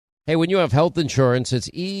Hey, when you have health insurance, it's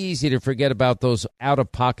easy to forget about those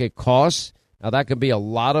out-of-pocket costs. Now, that can be a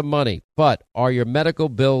lot of money, but are your medical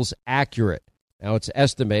bills accurate? Now, it's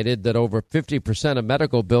estimated that over 50% of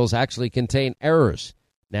medical bills actually contain errors.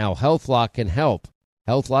 Now, HealthLock can help.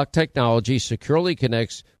 HealthLock technology securely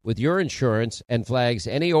connects with your insurance and flags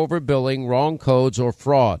any overbilling, wrong codes, or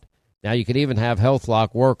fraud. Now, you can even have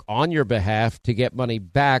HealthLock work on your behalf to get money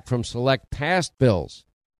back from select past bills.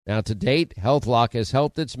 Now, to date, HealthLock has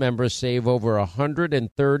helped its members save over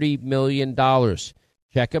 $130 million.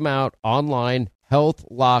 Check them out online,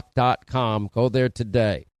 healthlock.com. Go there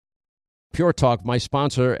today. Pure Talk, my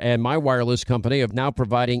sponsor and my wireless company, are now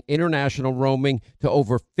providing international roaming to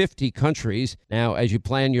over 50 countries. Now, as you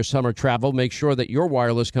plan your summer travel, make sure that your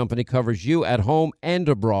wireless company covers you at home and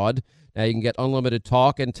abroad. Now, you can get unlimited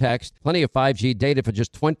talk and text, plenty of 5G data for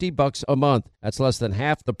just $20 a month. That's less than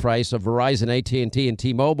half the price of Verizon, AT&T, and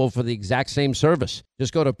T-Mobile for the exact same service.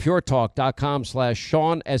 Just go to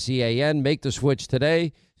puretalk.com/Sean, S-E-A-N. Make the switch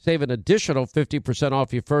today. Save an additional 50%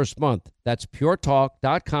 off your first month. That's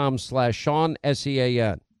puretalk.com/Sean,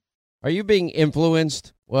 S-E-A-N. Are you being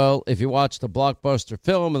influenced? Well, if you watched a blockbuster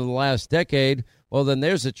film in the last decade, well, then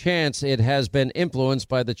there's a chance it has been influenced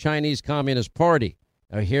by the Chinese Communist Party.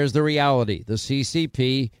 Now, here's the reality. The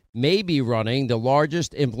CCP may be running the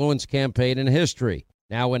largest influence campaign in history.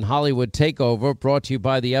 Now, in Hollywood Takeover, brought to you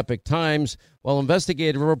by the Epic Times, well,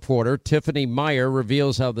 investigative reporter Tiffany Meyer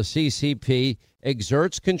reveals how the CCP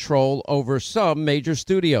exerts control over some major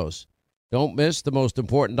studios. Don't miss the most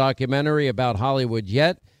important documentary about Hollywood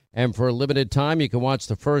yet. And for a limited time, you can watch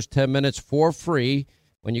the first 10 minutes for free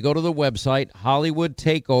when you go to the website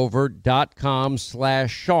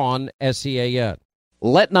hollywoodtakeover.com/Sean, S-E-A-N.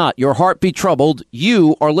 Let not your heart be troubled.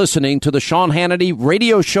 You are listening to the Sean Hannity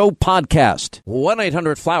Radio Show podcast.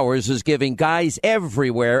 1-800-Flowers is giving guys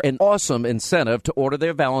everywhere an awesome incentive to order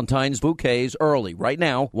their Valentine's bouquets early. Right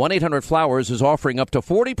now, 1-800-Flowers is offering up to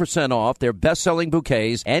 40% off their best-selling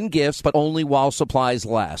bouquets and gifts, but only while supplies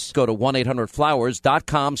last. Go to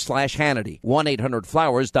 1-800-Flowers.com/Hannity.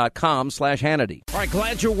 1-800-Flowers.com/Hannity. All right,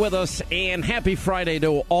 glad you're with us, and happy Friday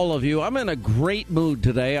to all of you. I'm in a great mood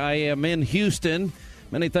today. I am in Houston.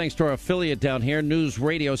 Many thanks to our affiliate down here, News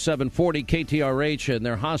Radio 740 KTRH, and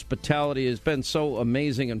their hospitality has been so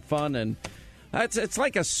amazing and fun. And it's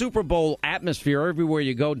like a Super Bowl atmosphere everywhere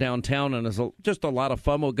you go downtown, and it's just a lot of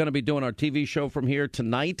fun. We're going to be doing our TV show from here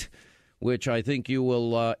tonight, which I think you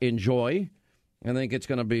will enjoy. I think it's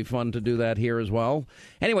going to be fun to do that here as well.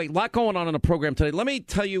 Anyway, a lot going on in the program today. Let me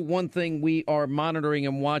tell you one thing we are monitoring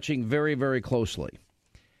and watching very, very closely.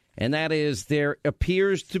 And that is there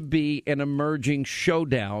appears to be an emerging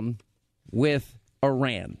showdown with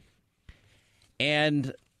Iran.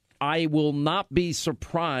 And I will not be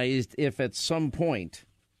surprised if at some point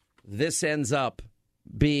this ends up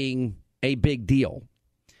being a big deal.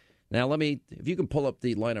 Now, if you can pull up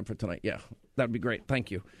the lineup for tonight. Yeah, that'd be great.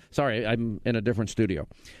 Thank you. Sorry, I'm in a different studio.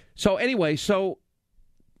 So anyway,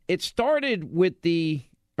 it started with the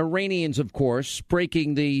Iranians, of course,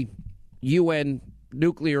 breaking the UN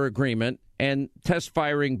nuclear agreement and test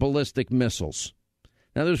firing ballistic missiles.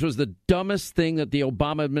 Now, this was the dumbest thing that the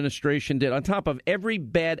Obama administration did. On top of every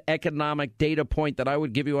bad economic data point that I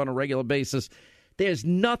would give you on a regular basis, there's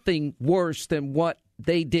nothing worse than what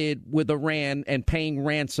they did with Iran and paying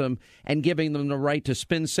ransom and giving them the right to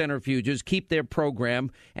spin centrifuges, keep their program,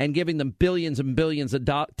 and giving them billions and billions of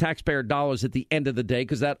taxpayer dollars at the end of the day,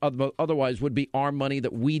 because that otherwise would be our money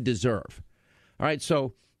that we deserve. All right,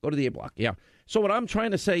 so go to the A block. Yeah. So what I'm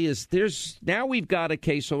trying to say is now we've got a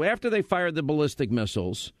case. So after they fired the ballistic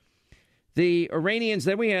missiles, the Iranians,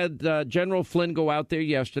 then we had General Flynn go out there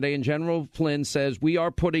yesterday, and General Flynn says, we are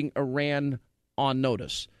putting Iran on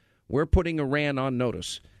notice. We're putting Iran on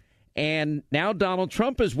notice. And now Donald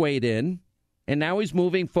Trump has weighed in, and now he's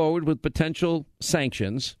moving forward with potential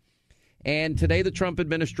sanctions. And today the Trump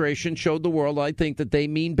administration showed the world, I think, that they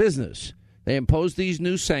mean business. They imposed these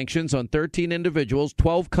new sanctions on 13 individuals,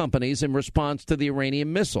 12 companies in response to the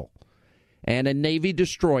Iranian missile. And a Navy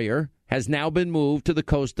destroyer has now been moved to the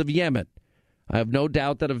coast of Yemen. I have no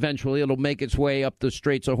doubt that eventually it'll make its way up the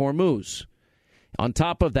Straits of Hormuz. On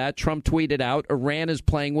top of that, Trump tweeted out, Iran is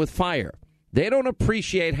playing with fire. They don't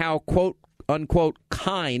appreciate how, quote, unquote,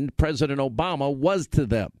 kind President Obama was to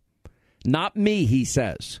them. Not me, he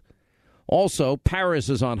says. Also, Paris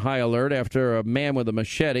is on high alert after a man with a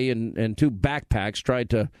machete and two backpacks tried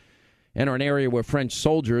to enter an area where French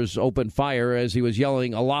soldiers opened fire as he was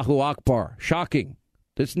yelling, Allahu Akbar. Shocking.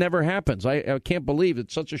 This never happens. I can't believe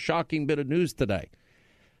it's such a shocking bit of news today.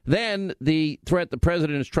 Then the threat the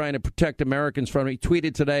president is trying to protect Americans from, he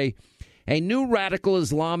tweeted today, a new radical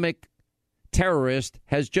Islamic terrorist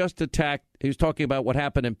has just attacked. He was talking about what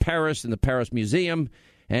happened in Paris, in the Paris Museum,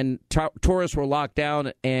 and tourists were locked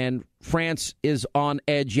down, and France is on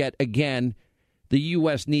edge yet again. The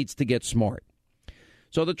U.S. needs to get smart.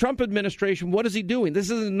 So the Trump administration, what is he doing? This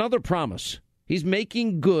is another promise. He's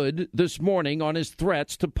making good this morning on his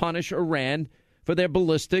threats to punish Iran for their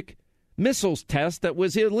ballistic missiles test that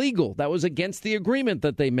was illegal. That was against the agreement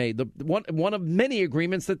that they made, one of many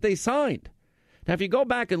agreements that they signed. Now, if you go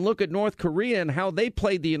back and look at North Korea and how they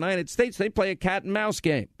played the United States, they play a cat and mouse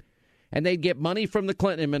game. And they'd get money from the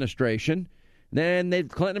Clinton administration. Then the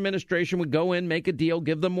Clinton administration would go in, make a deal,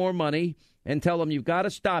 give them more money, and tell them, you've got to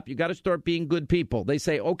stop. You've got to start being good people. They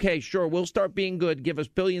say, okay, sure, we'll start being good. Give us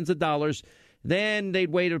billions of dollars. Then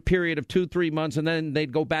they'd wait a period of 2-3 months, and then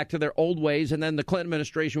they'd go back to their old ways. And then the Clinton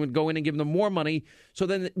administration would go in and give them more money. So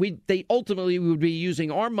then they ultimately would be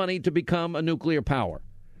using our money to become a nuclear power.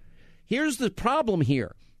 Here's the problem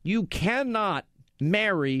here. You cannot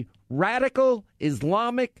marry radical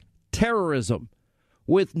Islamic terrorism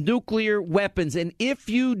with nuclear weapons. And if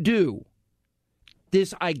you do,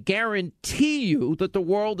 this, I guarantee you that the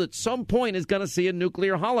world at some point is going to see a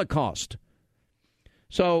nuclear holocaust.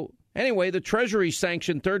 So anyway, the Treasury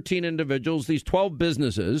sanctioned 13 individuals, these 12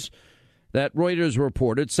 businesses that Reuters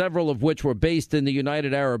reported, several of which were based in the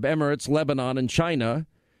United Arab Emirates, Lebanon, and China.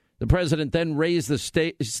 The president then raised the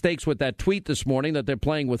stakes with that tweet this morning that they're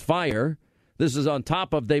playing with fire. This is on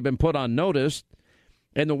top of they've been put on notice.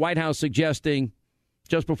 And the White House suggesting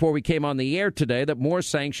just before we came on the air today that more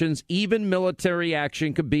sanctions, even military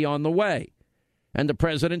action, could be on the way. And the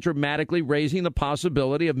president dramatically raising the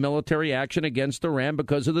possibility of military action against Iran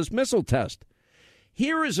because of this missile test.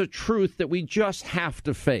 Here is a truth that we just have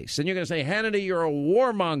to face. And you're going to say, Hannity, you're a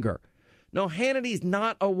warmonger. No, Hannity's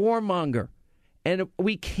not a warmonger. And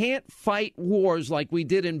we can't fight wars like we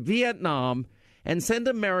did in Vietnam and send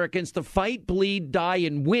Americans to fight, bleed, die,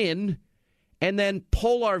 and win, and then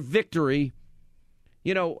pull our victory,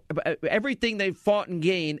 you know, everything they've fought and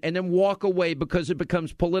gained, and then walk away because it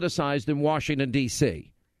becomes politicized in Washington,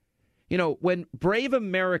 D.C. You know, when brave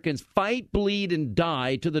Americans fight, bleed, and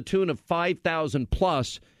die to the tune of 5,000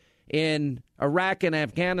 plus in Iraq and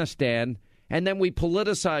Afghanistan, and then we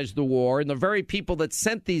politicize the war, and the very people that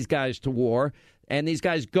sent these guys to war, and these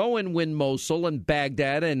guys go and win Mosul and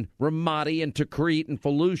Baghdad and Ramadi and Tikrit and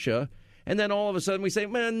Fallujah, and then all of a sudden we say,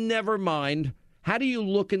 man, never mind. How do you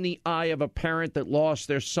look in the eye of a parent that lost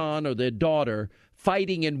their son or their daughter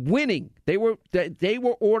fighting and winning? They were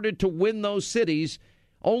ordered to win those cities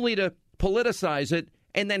only to politicize it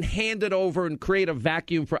and then hand it over and create a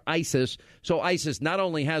vacuum for ISIS. So ISIS not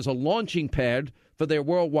only has a launching pad for their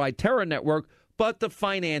worldwide terror network, but the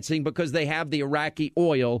financing because they have the Iraqi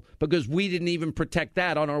oil because we didn't even protect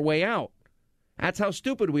that on our way out. That's how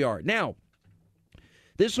stupid we are. Now,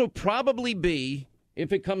 this will probably be,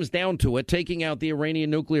 if it comes down to it, taking out the Iranian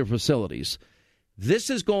nuclear facilities. This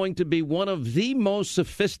is going to be one of the most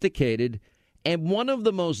sophisticated and one of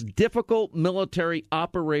the most difficult military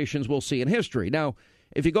operations we'll see in history. Now,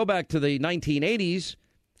 if you go back to the 1980s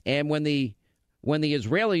and when the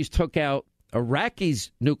Israelis took out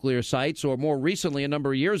Iraqi's nuclear sites, or more recently, a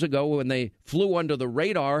number of years ago, when they flew under the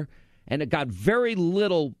radar and it got very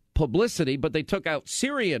little publicity, but they took out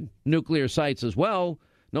Syrian nuclear sites as well.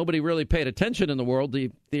 Nobody really paid attention in the world.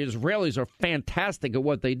 The Israelis are fantastic at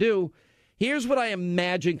what they do. Here's what I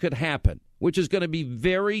imagine could happen, which is going to be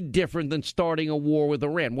very different than starting a war with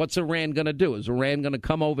Iran. What's Iran going to do? Is Iran going to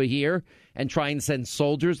come over here and try and send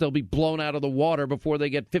soldiers? They'll be blown out of the water before they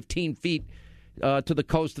get 15 feet to the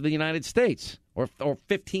coast of the United States, or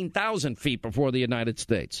 15,000 feet before the United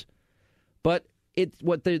States. But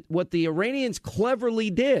what the Iranians cleverly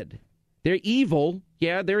did, they're evil.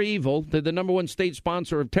 Yeah, they're evil. They're the number one state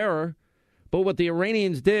sponsor of terror. But what the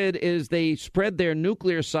Iranians did is they spread their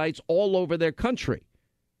nuclear sites all over their country.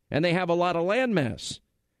 And they have a lot of landmass.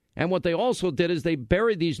 And what they also did is they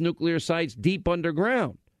buried these nuclear sites deep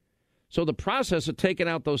underground. So the process of taking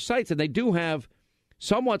out those sites, and they do have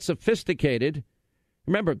somewhat sophisticated.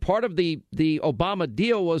 Remember, part of the Obama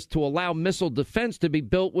deal was to allow missile defense to be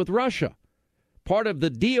built with Russia. Part of the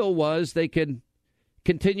deal was they can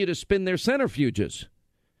continue to spin their centrifuges.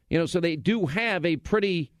 You know, so they do have a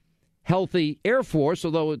pretty healthy Air Force,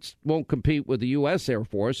 although it won't compete with the U.S. Air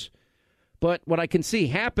Force. But what I can see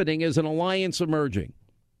happening is an alliance emerging.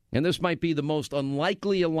 And this might be the most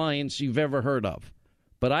unlikely alliance you've ever heard of.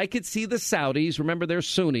 But I could see the Saudis, remember they're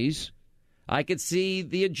Sunnis. I could see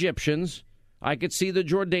the Egyptians. I could see the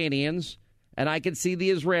Jordanians. And I could see the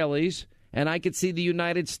Israelis. And I could see the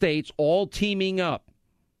United States all teaming up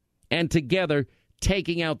and together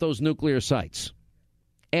taking out those nuclear sites.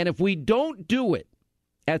 And if we don't do it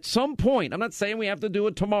At some point, I'm not saying we have to do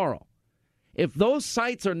it tomorrow. If those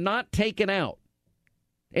sites are not taken out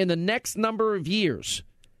in the next number of years,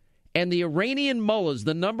 and the Iranian mullahs,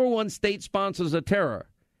 the number one state sponsors of terror,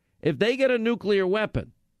 if they get a nuclear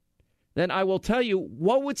weapon, then I will tell you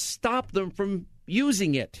what would stop them from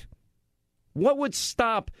using it. What would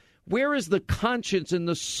stop? Where is the conscience and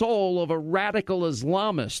the soul of a radical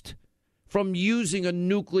Islamist from using a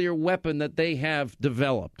nuclear weapon that they have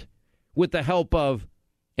developed with the help of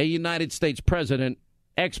a United States president,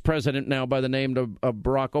 ex-president now by the name of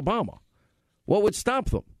Barack Obama? What would stop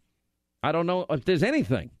them? I don't know if there's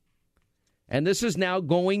anything. And this is now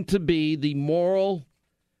going to be the moral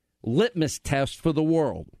litmus test for the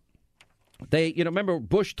world. Remember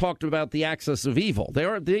Bush talked about the axis of evil.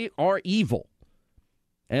 They are evil.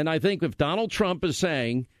 And I think if Donald Trump is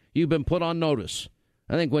saying you've been put on notice,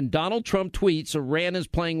 I think when Donald Trump tweets Iran is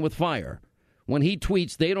playing with fire, when he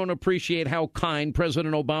tweets they don't appreciate how kind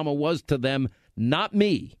President Obama was to them, not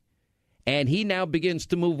me, and he now begins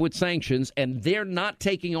to move with sanctions, and they're not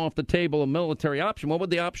taking off the table a military option, what would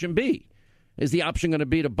the option be? Is the option going to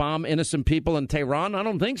be to bomb innocent people in Tehran? I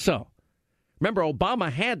don't think so. Remember,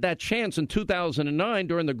 Obama had that chance in 2009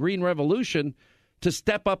 during the Green Revolution to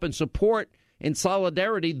step up and support in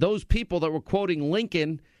solidarity those people that were quoting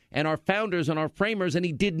Lincoln and our founders and our framers, and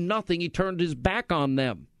he did nothing. He turned his back on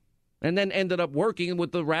them and then ended up working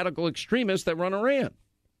with the radical extremists that run Iran.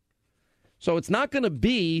 So it's not going to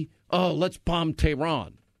be, oh, let's bomb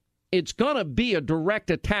Tehran. It's going to be a direct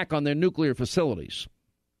attack on their nuclear facilities.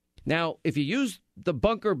 Now, if you use the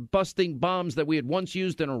bunker-busting bombs that we had once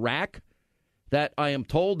used in Iraq, that I am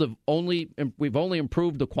told we've only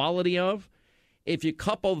improved the quality of, if you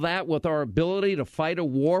couple that with our ability to fight a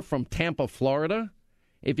war from Tampa, Florida,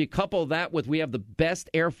 if you couple that with we have the best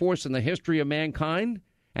Air Force in the history of mankind,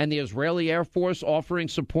 and the Israeli Air Force offering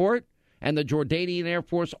support, and the Jordanian Air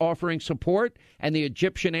Force offering support, and the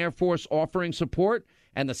Egyptian Air Force offering support,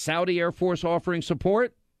 and the Saudi Air Force offering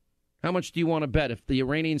support, how much do you want to bet if the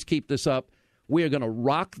Iranians keep this up, we are going to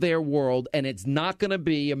rock their world, and it's not going to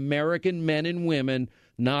be American men and women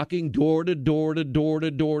knocking door to door to door to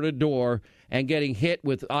door to door and getting hit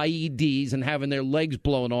with IEDs and having their legs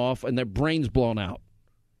blown off and their brains blown out.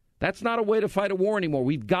 That's not a way to fight a war anymore.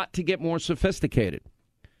 We've got to get more sophisticated.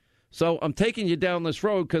 So I'm taking you down this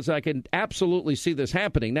road because I can absolutely see this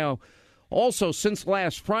happening. Now, also, since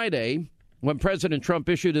last Friday, when President Trump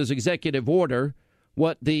issued his executive order,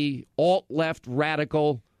 what the alt-left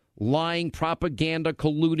radical lying propaganda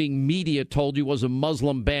colluding media told you was a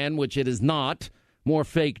Muslim ban, which it is not. More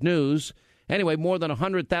fake news. Anyway, more than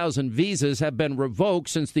 100,000 visas have been revoked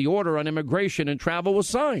since the order on immigration and travel was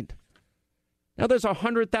signed. Now, there's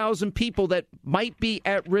 100,000 people that might be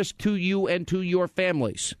at risk to you and to your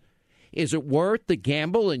families. Is it worth the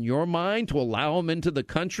gamble in your mind to allow them into the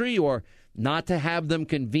country or not to have them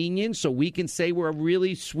convenient so we can say we're a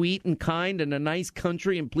really sweet and kind and a nice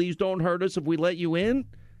country and please don't hurt us if we let you in?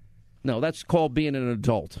 No, that's called being an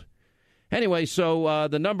adult. Anyway, so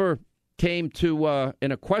the number came to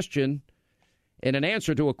in an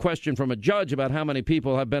answer to a question from a judge about how many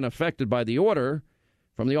people have been affected by the order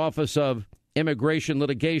from the Office of Immigration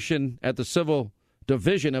Litigation at the Civil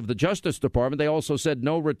Division of the Justice Department. They also said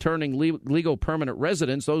no returning legal permanent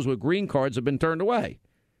residents, those with green cards, have been turned away.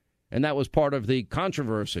 And that was part of the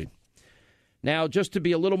controversy. Now, just to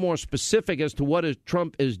be a little more specific as to what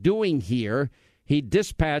Trump is doing here, he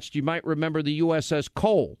dispatched, you might remember, the USS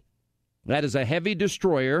Cole. That is a heavy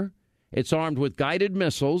destroyer. It's armed with guided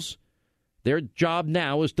missiles. Their job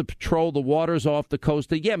now is to patrol the waters off the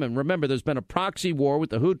coast of Yemen. Remember, there's been a proxy war with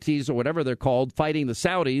the Houthis or whatever they're called, fighting the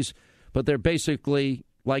Saudis, but they're basically,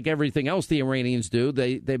 like everything else the Iranians do,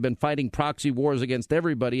 they've been fighting proxy wars against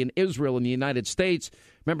everybody in Israel and the United States.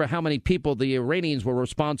 Remember how many people the Iranians were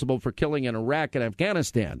responsible for killing in Iraq and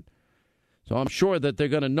Afghanistan. So I'm sure that they're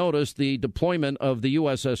going to notice the deployment of the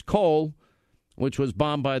USS Cole, which was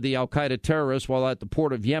bombed by the al-Qaeda terrorists while at the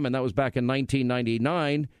port of Yemen. That was back in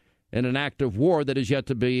 1999 in an act of war that is yet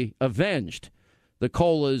to be avenged. The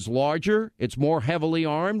Cole is larger. It's more heavily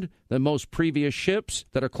armed than most previous ships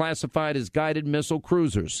that are classified as guided missile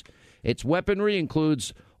cruisers. Its weaponry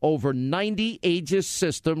includes over 90 Aegis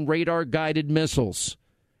system radar-guided missiles.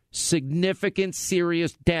 Significant,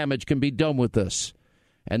 serious damage can be done with this.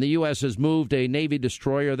 And the U.S. has moved a Navy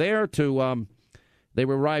destroyer there to, they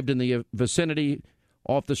arrived in the vicinity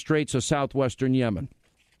off the Straits of southwestern Yemen.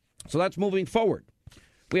 So that's moving forward.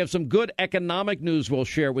 We have some good economic news we'll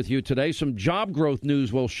share with you today, some job growth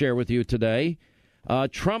news we'll share with you today.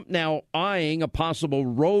 Trump now eyeing a possible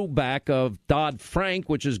rollback of Dodd-Frank,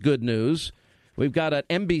 which is good news. We've got an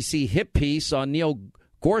NBC hit piece on Neil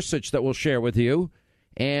Gorsuch that we'll share with you.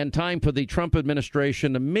 and time for the Trump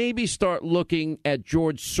administration to maybe start looking at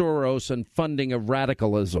George Soros and funding of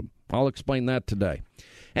radicalism. I'll explain that today.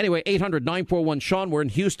 Anyway, 800-941-SEAN. We're in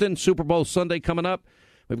Houston. Super Bowl Sunday coming up.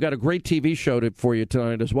 We've got a great TV show for you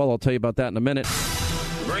tonight as well. I'll tell you about that in a minute.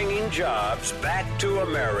 Bringing jobs back to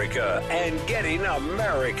America and getting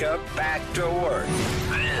America back to work.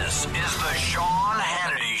 This is the Sean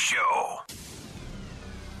Hannity Show.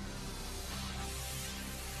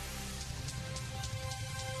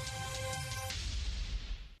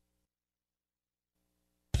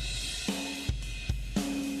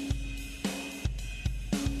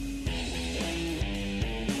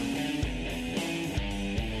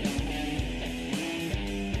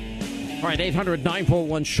 All right,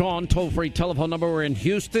 800-941-SEAN, toll-free telephone number. We're in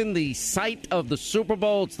Houston, the site of the Super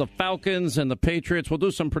Bowl. It's the Falcons and the Patriots. We'll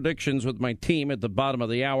do some predictions with my team at the bottom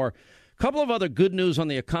of the hour. A couple of other good news on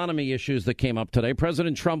the economy issues that came up today.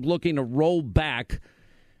 President Trump looking to roll back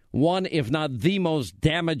one, if not the most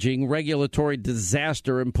damaging regulatory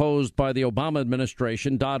disaster imposed by the Obama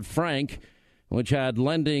administration, Dodd-Frank, which had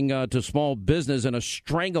lending to small business in a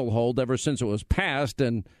stranglehold ever since it was passed.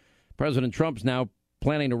 And President Trump's now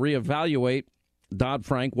planning to reevaluate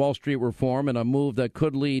Dodd-Frank, Wall Street reform, and a move that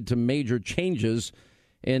could lead to major changes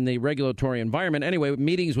in the regulatory environment. Anyway,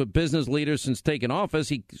 meetings with business leaders since taking office,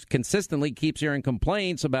 he consistently keeps hearing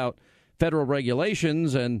complaints about federal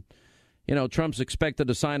regulations. And, you know, Trump's expected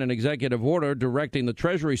to sign an executive order directing the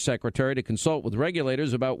Treasury Secretary to consult with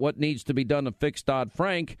regulators about what needs to be done to fix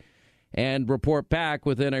Dodd-Frank and report back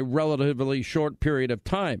within a relatively short period of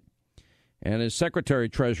time. And his Secretary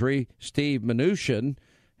of Treasury, Steve Mnuchin,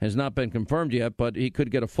 has not been confirmed yet, but he could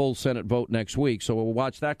get a full Senate vote next week. So we'll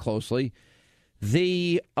watch that closely.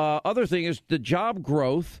 The other thing is the job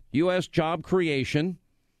growth, U.S. job creation,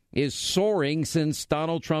 is soaring since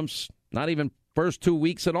Donald Trump's not even first 2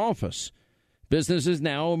 weeks in office. Businesses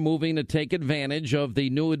now are moving to take advantage of the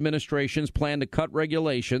new administration's plan to cut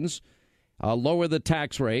regulations, lower the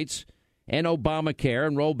tax rates, and Obamacare,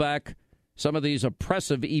 and roll back some of these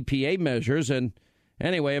oppressive EPA measures. And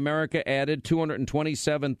anyway, America added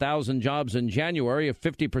 227,000 jobs in January, a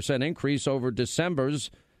 50% increase over December's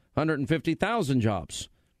 150,000 jobs.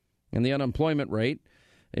 And the unemployment rate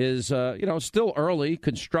is, still early.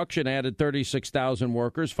 Construction added 36,000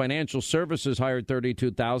 workers. Financial services hired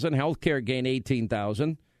 32,000. Healthcare gained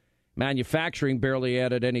 18,000. Manufacturing barely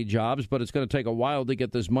added any jobs, but it's going to take a while to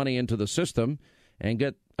get this money into the system and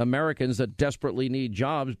get Americans that desperately need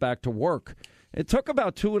jobs back to work. It took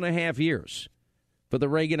about 2.5 years for the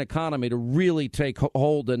Reagan economy to really take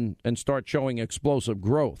hold and start showing explosive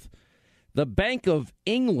growth. The Bank of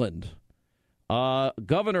England,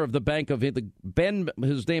 governor of the Bank of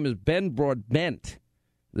his name is Ben Broadbent,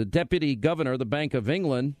 the deputy governor of the Bank of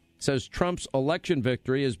England, says Trump's election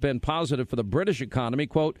victory has been positive for the British economy.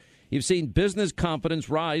 Quote, you've seen business confidence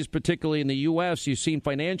rise, particularly in the U.S. You've seen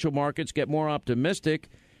financial markets get more optimistic,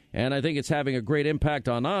 and I think it's having a great impact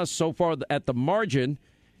on us. So far, at the margin,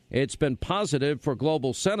 it's been positive for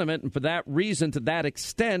global sentiment, and for that reason, to that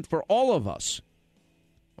extent, for all of us.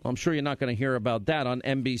 Well, I'm sure you're not going to hear about that on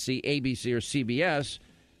NBC, ABC, or CBS.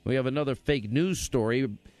 We have another fake news story,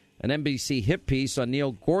 an NBC hit piece on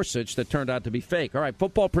Neil Gorsuch that turned out to be fake. All right,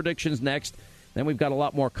 football predictions next. Then we've got a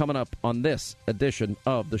lot more coming up on this edition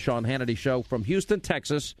of the Sean Hannity Show from Houston,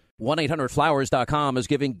 Texas. 1-800-Flowers.com is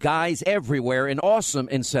giving guys everywhere an awesome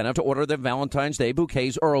incentive to order their Valentine's Day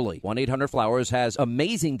bouquets early. 1-800-Flowers has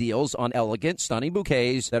amazing deals on elegant, stunning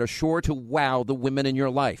bouquets that are sure to wow the women in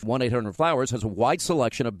your life. 1-800-Flowers has a wide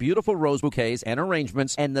selection of beautiful rose bouquets and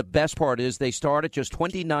arrangements, and the best part is they start at just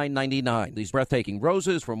 $29.99. These breathtaking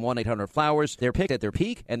roses from 1-800-Flowers, they're picked at their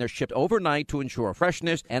peak, and they're shipped overnight to ensure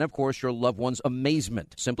freshness and, of course, your loved one's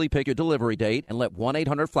amazement. Simply pick your delivery date and let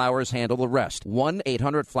 1-800-Flowers handle the rest.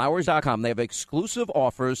 1-800-Flowers.com. They have exclusive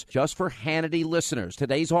offers just for Hannity listeners.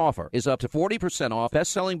 Today's offer is up to 40% off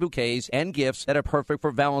best-selling bouquets and gifts that are perfect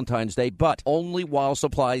for Valentine's Day, but only while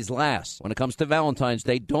supplies last. When it comes to Valentine's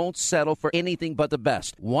Day, don't settle for anything but the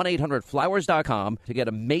best. 1-800-Flowers.com to get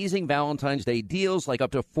amazing Valentine's Day deals like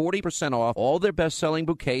up to 40% off all their best-selling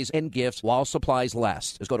bouquets and gifts while supplies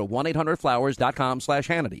last. Just go to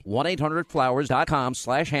 1-800-Flowers.com/Hannity.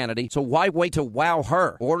 1-800-Flowers.com/Hannity. So why wait to wow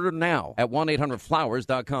her? Order now at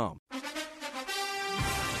 1-800-Flowers.com. The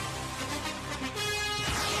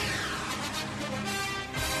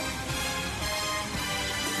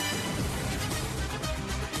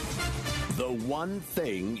one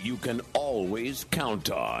thing you can always count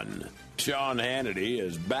on. Sean Hannity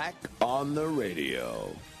is back on the radio.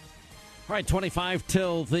 All right, 25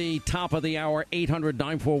 till the top of the hour,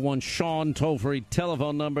 800-941-SEAN, toll-free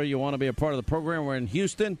telephone number. You want to be a part of the program. We're in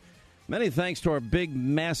Houston. Many thanks to our big,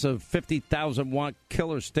 massive 50,000-watt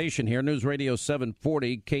killer station here, News Radio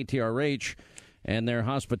 740, KTRH, and their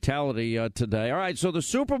hospitality today. All right, so the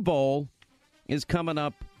Super Bowl is coming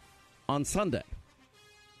up on Sunday.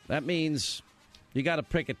 That means you got to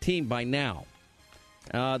pick a team by now.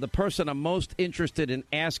 The person I'm most interested in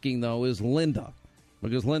asking, though, is Linda,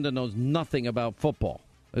 because Linda knows nothing about football.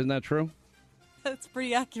 Isn't that true? That's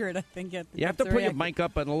pretty accurate, I think. You have to put your mic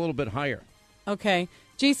up and a little bit higher. Okay.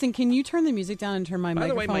 Jason, can you turn the music down and turn my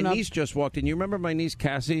microphone up? By the way, my niece just walked in. You remember my niece,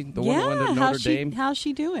 Cassie, the one who went to Notre Dame? How's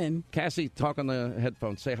she doing? Cassie, talk on the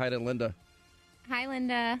headphones. Say hi to Linda. Hi,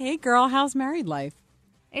 Linda. Hey, girl. How's married life?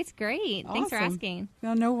 It's great. Awesome. Thanks for asking.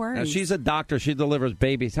 No worries. Now, she's a doctor. She delivers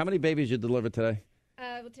babies. How many babies you delivered today?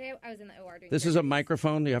 Well, today I was in the OR doing This is a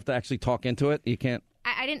microphone. You have to actually talk into it. You can't.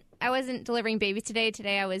 I wasn't delivering babies today.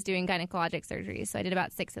 Today I was doing gynecologic surgeries, so I did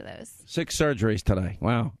about 6 of those. 6 surgeries today.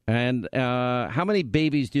 Wow. And how many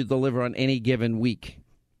babies do you deliver on any given week?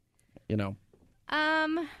 You know?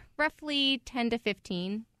 Roughly 10 to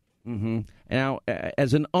 15. Mm-hmm. Now,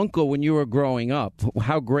 as an uncle when you were growing up,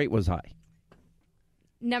 how great was I?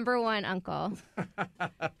 Number one uncle.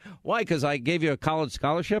 Why? Because I gave you a college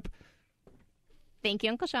scholarship? Thank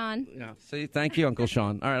you, Uncle Sean. Yeah. See, thank you, Uncle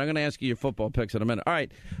Sean. All right, I'm going to ask you your football picks in a minute. All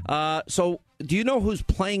right. So, do you know who's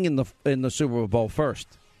playing in the Super Bowl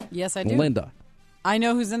first? Yes, I do. Linda. I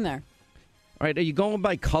know who's in there. All right. Are you going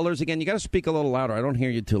by colors again? You got to speak a little louder. I don't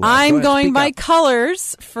hear you too loud. I'm going by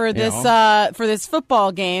colors for this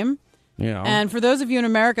football game. Yeah. And for those of you in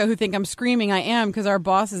America who think I'm screaming, I am because our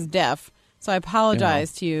boss is deaf. So I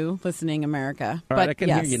apologize to you, listening America. All right, I can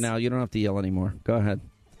hear you now. You don't have to yell anymore. Go ahead.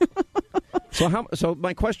 So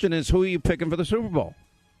my question is, who are you picking for the Super Bowl?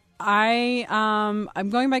 I'm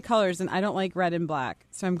going by colors, and I don't like red and black,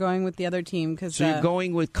 so I'm going with the other team. So you're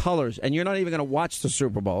going with colors, and you're not even going to watch the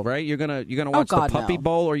Super Bowl, right? You're gonna watch the Puppy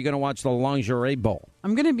Bowl, or you're going to watch the Lingerie Bowl?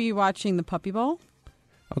 I'm going to be watching the Puppy Bowl.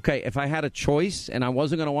 Okay, if I had a choice and I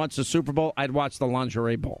wasn't going to watch the Super Bowl, I'd watch the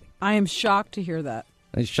Lingerie Bowl. I am shocked to hear that.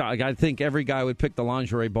 I think every guy would pick the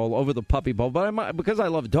Lingerie Bowl over the Puppy Bowl, but because I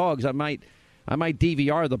love dogs, I might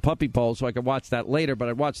DVR the Puppy Bowl so I could watch that later. But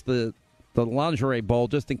I'd watch the Lingerie Bowl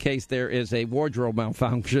just in case there is a wardrobe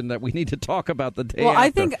malfunction that we need to talk about the day after. I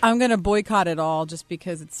think I'm going to boycott it all just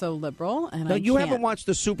because it's so liberal. And you haven't watched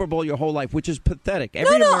the Super Bowl your whole life, which is pathetic.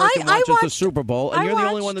 Every American watches the Super Bowl, and you're the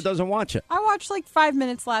only one that doesn't watch it. I watched like 5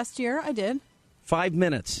 minutes last year. I did. 5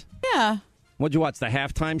 minutes? Yeah. What'd you watch, the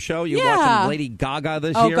halftime show? You watching Lady Gaga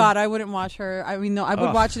this year? Oh, God, I wouldn't watch her. I mean, no, I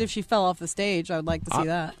would watch it if she fell off the stage. I would like to see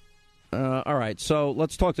that. All right, so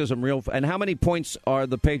let's talk to some real... And how many points are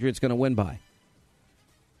the Patriots going to win by?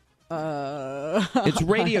 It's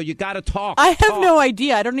radio. You got to talk. I have no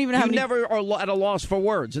idea. I don't even know how many... You never are at a loss for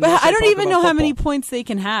words. But I don't even know how many points they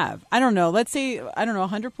can have. I don't know. Let's say,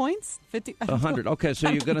 100 points? 50? 100. Okay, so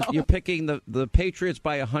you're picking the Patriots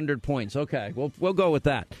by 100 points. Okay, we'll go with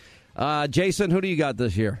that. Jason, who do you got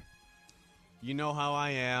this year? You know how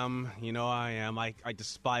I am. I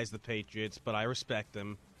despise the Patriots, but I respect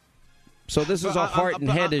them. So this is a heart and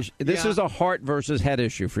head issue. This is a heart versus head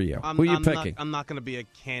issue for you. Who are you picking? I'm not going to be a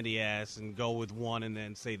candy ass and go with one and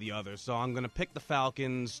then say the other. So I'm going to pick the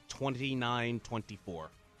Falcons 29-24.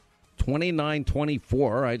 29-24. All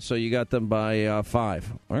right, so you got them by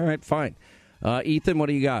 5. All right, fine. Ethan, what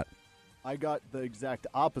do you got? I got the exact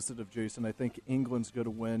opposite of Jason. I think England's going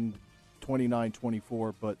to win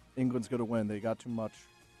 29-24, but England's going to win. They got too much.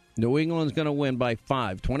 New England's going to win by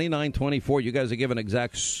 5. 29-24. You guys are giving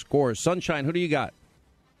exact scores. Sunshine, who do you got?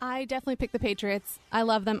 I definitely pick the Patriots. I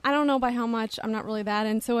love them. I don't know by how much. I'm not really that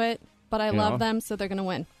into it, but I love them, so they're going to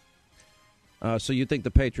win. So you think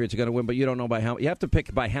the Patriots are going to win, but you don't know by how. You have to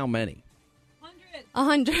pick by how many?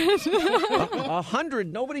 100.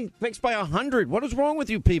 100. Nobody picks by 100. What is wrong with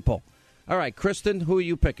you people? All right, Kristen, who are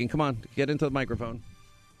you picking? Come on, get into the microphone.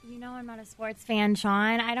 You know I'm not a sports fan,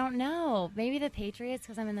 Sean. I don't know. Maybe the Patriots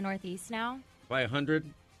because I'm in the Northeast now. By 100?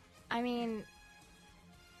 I mean,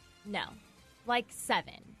 no. Like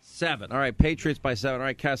 7. 7. All right, Patriots by 7. All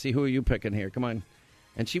right, Cassie, who are you picking here? Come on.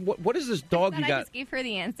 And what is this dog you got? I just gave her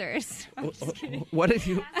the answers. I'm just kidding. What did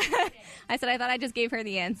you? I said I thought I just gave her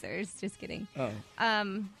the answers. Just kidding. Oh.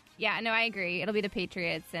 Yeah, no, I agree. It'll be the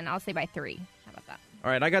Patriots, and I'll say by 3. How about that?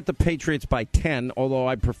 All right, I got the Patriots by 10, although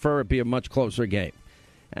I prefer it be a much closer game.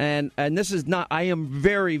 And this is not – I am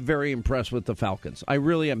very, very impressed with the Falcons. I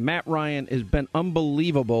really am. Matt Ryan has been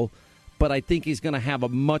unbelievable, but I think he's going to have a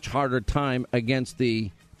much harder time against the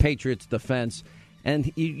Patriots defense.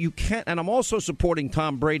 And you can't – and I'm also supporting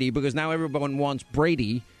Tom Brady because now everyone wants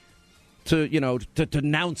Brady to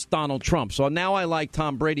denounce Donald Trump. So now I like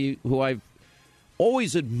Tom Brady, who I've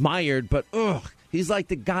always admired, but He's like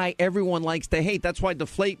the guy everyone likes to hate. That's why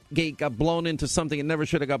Deflategate got blown into something it never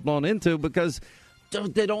should have got blown into, because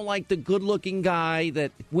they don't like the good-looking guy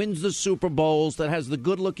that wins the Super Bowls, that has the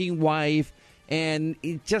good-looking wife, and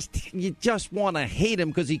you just want to hate him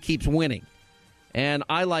because he keeps winning. And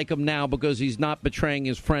I like him now because he's not betraying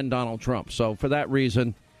his friend Donald Trump. So for that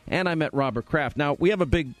reason, and I met Robert Kraft. Now, we have a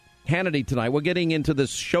big Hannity tonight. We're getting into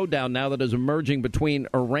this showdown now that is emerging between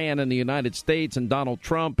Iran and the United States and Donald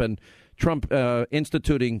Trump, and Trump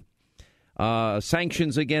instituting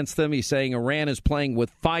sanctions against them. He's saying Iran is playing with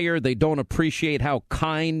fire. They don't appreciate how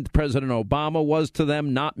kind President Obama was to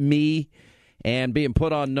them, not me, and being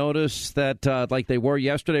put on notice that like they were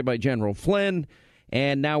yesterday by General Flynn.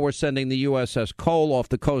 And now we're sending the USS Cole off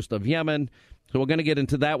the coast of Yemen. So we're going to get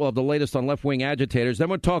into that. We'll have the latest on left-wing agitators. Then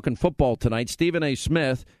we're talking football tonight. Stephen A.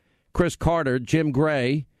 Smith, Chris Carter, Jim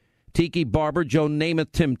Gray, Tiki Barber, Joe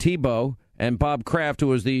Namath, Tim Tebow, and Bob Kraft,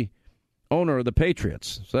 who is the owner of the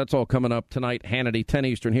Patriots. So that's all coming up tonight. Hannity, 10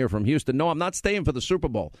 Eastern here from Houston. No, I'm not staying for the Super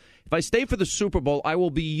Bowl. If I stay for the Super Bowl, I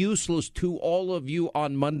will be useless to all of you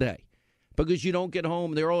on Monday because you don't get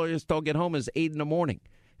home. The earliest I'll get home is 8 in the morning.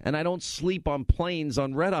 And I don't sleep on planes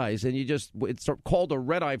on red eyes. And it's called a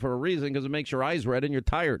red eye for a reason because it makes your eyes red and you're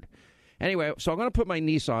tired. Anyway, so I'm going to put my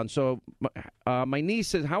niece on. So my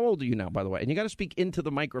niece is, how old are you now, by the way? And you got to speak into the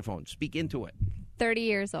microphone. Speak into it. 30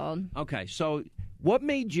 years old. Okay, so what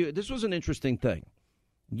made you, this was an interesting thing.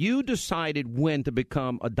 You decided when to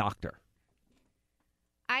become a doctor.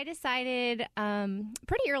 I decided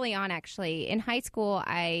pretty early on, actually. In high school,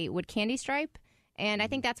 I would candy stripe. And I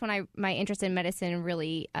think that's when my interest in medicine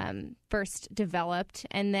really first developed.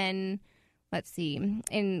 And then, let's see,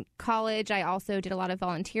 in college, I also did a lot of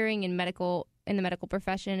volunteering in the medical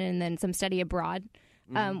profession, and then some study abroad,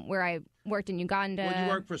 where I worked in Uganda. Well, you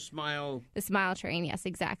worked for Smile. The Smile Train, yes,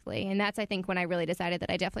 exactly. And that's, I think, when I really decided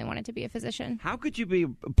that I definitely wanted to be a physician. How could you be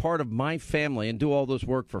a part of my family and do all this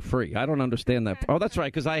work for free? I don't understand that. Oh, that's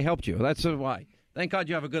right, because I helped you. That's why. Thank God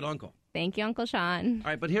you have a good uncle. Thank you, Uncle Sean.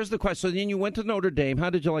 All right, but here's the question. So then you went to Notre Dame. How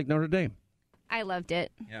did you like Notre Dame? I loved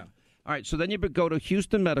it. Yeah. All right, so then you go to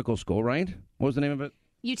Houston Medical School, right? What was the name of it?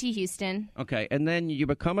 UT Houston. Okay, and then you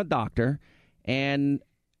become a doctor, and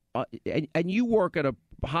you work at a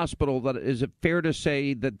hospital that, is it fair to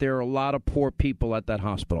say that there are a lot of poor people at that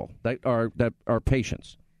hospital that are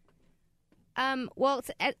patients? Well,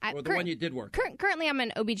 or the one you did work. Currently, I'm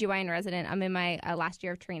an OBGYN resident. I'm in my last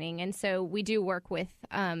year of training, and so we do work with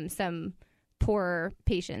some poor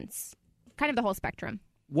patients, kind of the whole spectrum.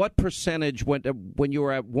 What percentage, when you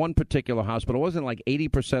were at one particular hospital, wasn't it like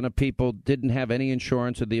 80% of people didn't have any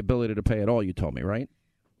insurance or the ability to pay at all, you told me, right?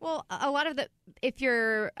 Well, a lot of if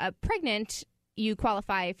you're pregnant, you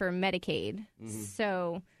qualify for Medicaid. Mm-hmm.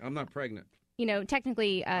 So I'm not pregnant.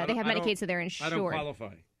 Technically, they have Medicaid, so they're insured. I don't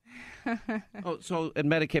qualify. So in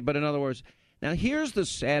Medicaid, but in other words, now here's the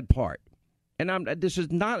sad part, and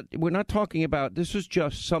we're not talking about, this is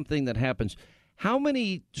just something that happens. How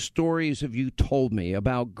many stories have you told me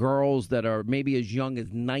about girls that are maybe as young as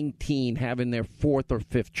 19 having their fourth or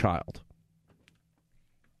fifth child?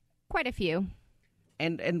 Quite a few.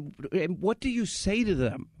 And what do you say to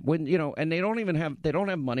them when, and they don't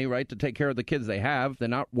have money, right, to take care of the kids they have. They're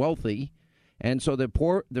not wealthy. And so they're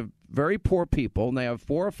poor, they're very poor people, and they have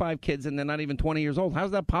 4 or 5 kids, and they're not even 20 years old.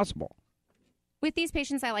 How's that possible? With these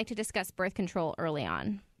patients, I like to discuss birth control early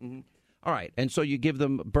on. Mm-hmm. All right. And so you give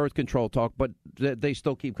them birth control talk, but they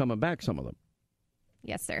still keep coming back, some of them.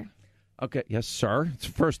 Yes, sir. Okay. Yes, sir. It's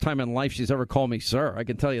the first time in life she's ever called me sir. I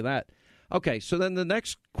can tell you that. Okay. So then the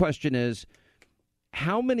next question is,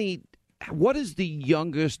 what is the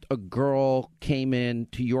youngest a girl came in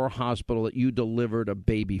to your hospital that you delivered a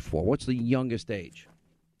baby for? What's the youngest age?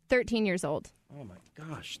 13 years old. Oh, my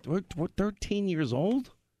gosh. We're 13 years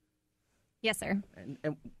old? Yes, sir.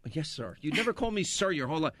 And yes, sir. You never called me sir your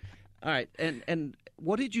whole life. All right. And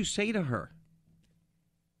what did you say to her?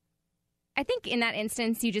 I think in that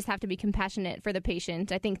instance, you just have to be compassionate for the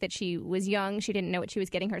patient. I think that she was young. She didn't know what she was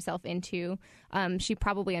getting herself into. She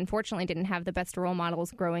probably, unfortunately, didn't have the best role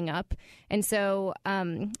models growing up. And so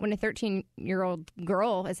when a 13-year-old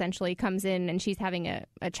girl essentially comes in and she's having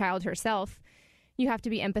a child herself, you have to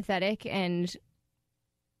be empathetic and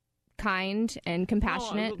kind and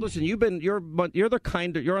compassionate. No, listen, you're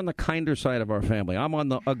on the kinder side of our family. I'm on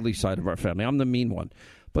the ugly side of our family. I'm the mean one.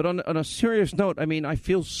 But on a serious note, I mean, I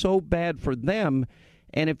feel so bad for them.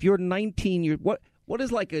 And if you're 19, what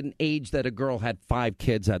is like an age that a girl had 5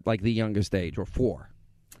 kids at, like the youngest age, or 4?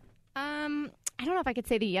 I don't know if I could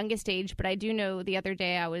say the youngest age, but I do know the other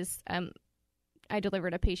day I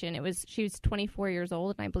delivered a patient. She was 24 years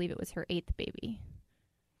old, and I believe it was her 8th baby.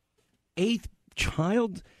 8th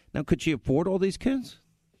child? Now, could she afford all these kids?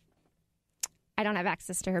 I don't have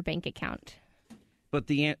access to her bank account. But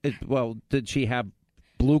did she have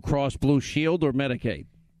Blue Cross Blue Shield or Medicaid?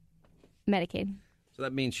 Medicaid. So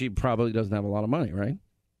that means she probably doesn't have a lot of money, right?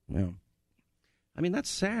 Yeah. I mean, that's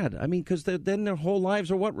sad. I mean, because then their whole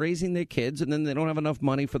lives are what? Raising their kids, and then they don't have enough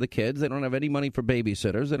money for the kids. They don't have any money for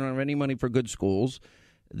babysitters. They don't have any money for good schools.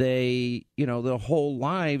 Their whole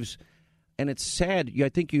lives, and it's sad. I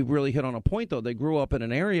think you really hit on a point, though. They grew up in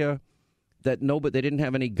an area that they didn't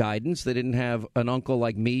have any guidance. They didn't have an uncle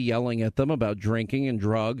like me yelling at them about drinking and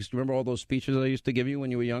drugs. Do you remember all those speeches I used to give you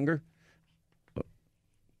when you were younger?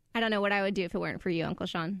 I don't know what I would do if it weren't for you, Uncle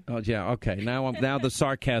Sean. Oh, yeah, okay. Now the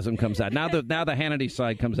sarcasm comes out. Now the Hannity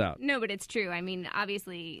side comes out. No, but it's true. I mean,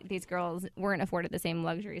 obviously, these girls weren't afforded the same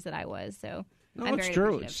luxuries that I was, so I'm it's very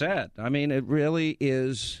true. It's sad. I mean, it really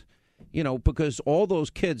is, because all those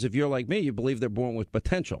kids, if you're like me, you believe they're born with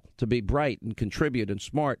potential to be bright and contribute and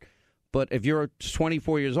smart. But if you're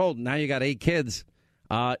 24 years old, now you got 8 kids,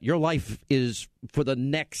 your life is for the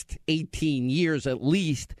next 18 years at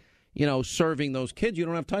least, serving those kids. You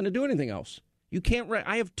don't have time to do anything else. You can't.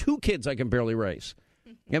 I have 2 kids I can barely raise.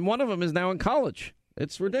 And one of them is now in college.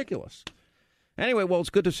 It's ridiculous. Anyway, well, it's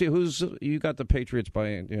good to see you got the Patriots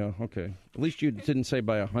by, okay. At least you didn't say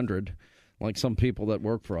by 100, like some people that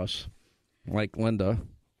work for us, like Linda.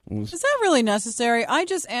 Is that really necessary? I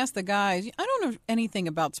just asked the guys. I don't know anything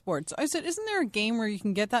about sports. I said, isn't there a game where you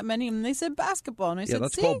can get that many? And they said basketball. And I said,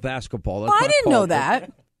 that's see? called basketball. Well, I didn't know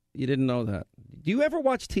that. You didn't know that. Do you ever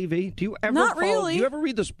watch TV? Do you ever Not really. Do you ever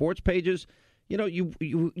read the sports pages?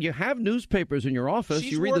 You have newspapers in your office.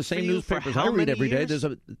 She's you read the worked for same you for newspapers how I read many every day. years?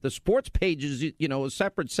 There's the sports pages, a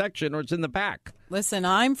separate section, or it's in the back. Listen,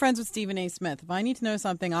 I'm friends with Stephen A. Smith. If I need to know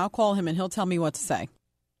something, I'll call him and he'll tell me what to say.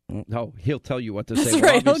 No, he'll tell you what to That's say.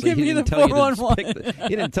 right. Well, He'll give me the 411.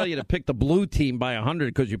 He didn't tell you to pick the blue team by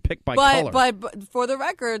 100 because you picked by color. But for the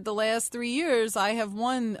record, the last 3 years, I have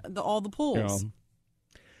won all the pools.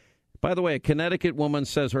 By the way, a Connecticut woman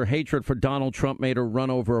says her hatred for Donald Trump made her run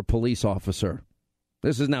over a police officer.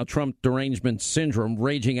 This is now Trump derangement syndrome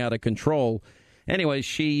raging out of control. Anyway,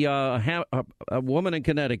 a woman in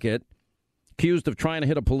Connecticut accused of trying to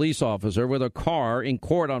hit a police officer with a car in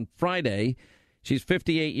court on Friday. She's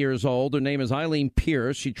 58 years old. Her name is Eileen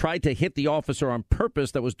Pierce. She tried to hit the officer on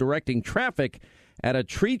purpose that was directing traffic at a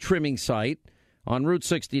tree trimming site on Route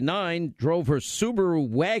 69, drove her Subaru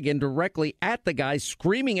wagon directly at the guy,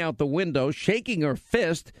 screaming out the window, shaking her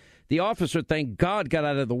fist. The officer, thank God, got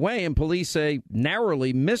out of the way, and police say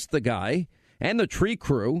narrowly missed the guy and the tree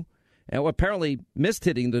crew, and apparently missed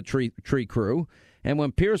hitting the tree crew. And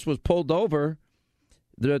when Pierce was pulled over,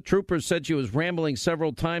 the troopers said she was rambling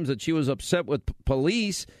several times, that she was upset with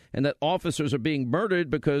police and that officers are being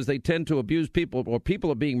murdered because they tend to abuse people, or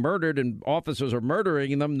people are being murdered and officers are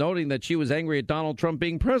murdering them, noting that she was angry at Donald Trump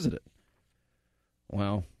being president.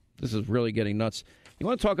 Wow, this is really getting nuts. You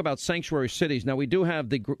want to talk about sanctuary cities? Now, we do have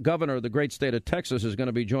the governor of the great state of Texas is going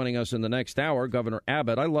to be joining us in the next hour, Governor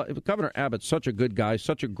Abbott. Governor Abbott's such a good guy,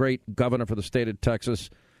 such a great governor for the state of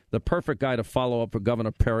Texas, the perfect guy to follow up for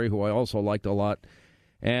Governor Perry, who I also liked a lot.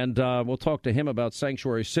 And we'll talk to him about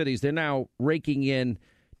sanctuary cities. They're now raking in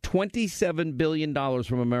 $27 billion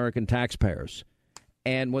from American taxpayers.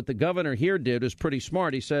 And what the governor here did is pretty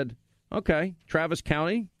smart. He said, okay, Travis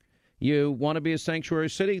County, you want to be a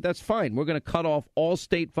sanctuary city? That's fine. We're going to cut off all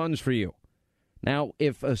state funds for you. Now,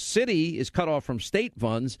 if a city is cut off from state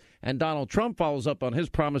funds and Donald Trump follows up on his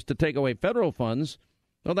promise to take away federal funds,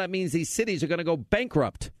 well, that means these cities are going to go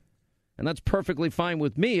bankrupt. And that's perfectly fine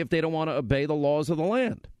with me if they don't want to obey the laws of the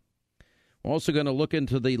land. We're also going to look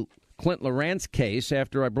into the Clint Lorance case.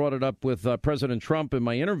 After I brought it up with President Trump in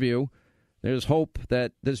my interview, there's hope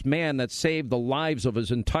that this man that saved the lives of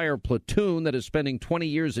his entire platoon, that is spending 20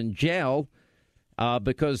 years in jail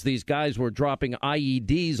because these guys were dropping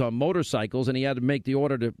IEDs on motorcycles and he had to make the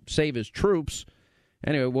order to save his troops.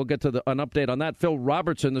 Anyway, we'll get to an update on that. Phil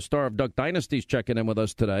Robertson, the star of Duck Dynasty, is checking in with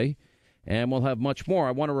us today. And we'll have much more.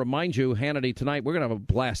 I want to remind you, Hannity tonight, we're going to have a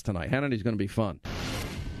blast tonight. Hannity's going to be fun.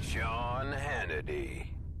 Sean Hannity.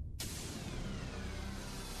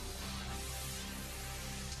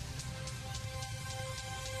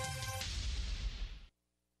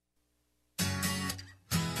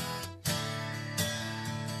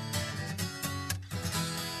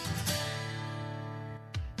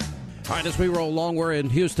 All right, as we roll along, we're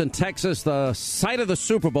in Houston, Texas, the site of the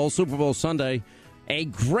Super Bowl Sunday. A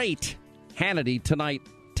great Hannity tonight,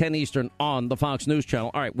 10 Eastern on the Fox News Channel.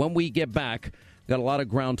 All right, when we get back, got a lot of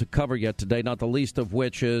ground to cover yet today, not the least of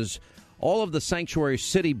which is all of the sanctuary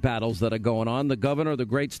city battles that are going on. The governor of the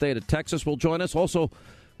great state of Texas will join us. Also,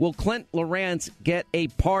 Will Clint Lorance get a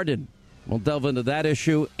pardon? We'll delve into that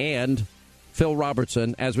issue and Phil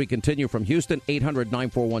Robertson as we continue from Houston,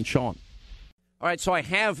 800-941-SEAN. All right, so I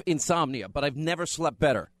have insomnia, but I've never slept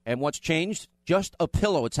better. And what's changed? Just a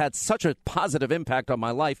pillow. It's had such a positive impact on my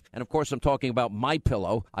life. And, of course, I'm talking about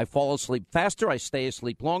MyPillow. I fall asleep faster, I stay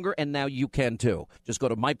asleep longer, and now you can, too. Just go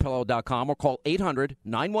to MyPillow.com or call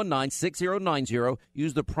 800-919-6090.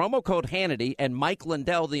 Use the promo code Hannity, and Mike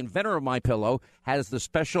Lindell, the inventor of MyPillow, has the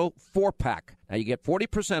special 4-pack. Now, you get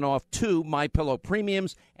 40% off 2 MyPillow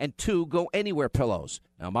Premiums and 2 Go Anywhere pillows.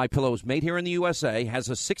 Now, MyPillow is made here in the USA, has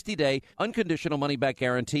a 60-day unconditional money-back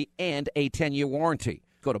guarantee, and a 10-year warranty.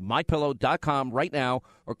 Go to MyPillow.com right now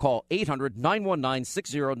or call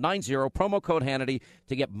 800-919-6090, promo code Hannity,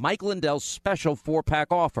 to get Mike Lindell's special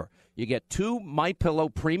 4-pack offer. You get 2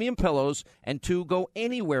 MyPillow premium pillows and 2 Go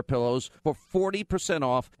Anywhere pillows for 40%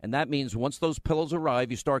 off. And that means once those pillows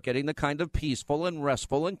arrive, you start getting the kind of peaceful and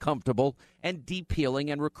restful and comfortable and deep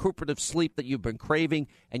healing and recuperative sleep that you've been craving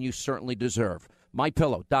and you certainly deserve.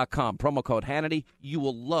 MyPillow.com, promo code Hannity. You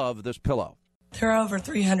will love this pillow. There are over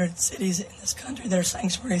 300 cities in this country that are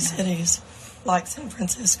sanctuary cities, like San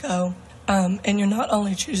Francisco. And you're not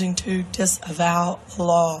only choosing to disavow the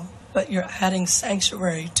law, but you're adding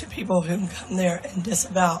sanctuary to people who can come there and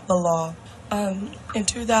disavow the law. In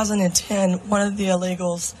 2010, one of the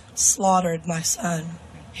illegals slaughtered my son.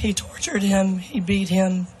 He tortured him, he beat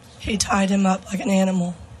him, he tied him up like an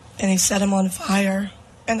animal, and he set him on fire.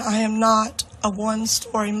 And I am not a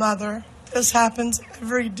one-story mother. This happens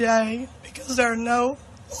every day because there are no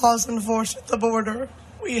laws enforced at the border.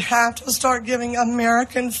 We have to start giving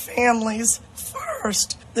American families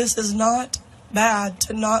first. This is not bad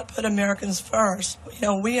to not put Americans first. You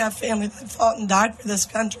know, we have families that fought and died for this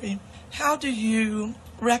country. How do you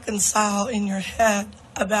reconcile in your head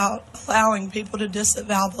about allowing people to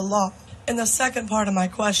disavow the law? And the second part of my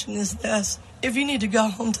question is this. If you need to go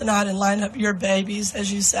home tonight and line up your babies,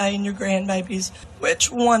 as you say, and your grandbabies, which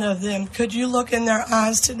one of them could you look in their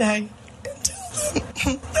eyes today and tell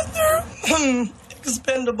them that they're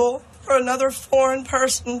expendable for another foreign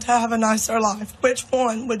person to have a nicer life? Which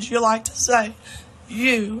one would you like to say,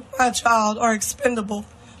 you, my child, are expendable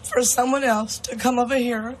for someone else to come over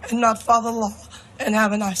here and not follow the law and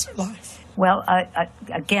have a nicer life? Well, I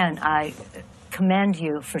commend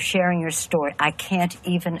you for sharing your story. I can't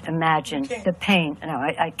even imagine the pain. No,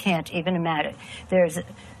 I can't even imagine. There's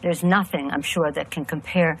nothing, I'm sure, that can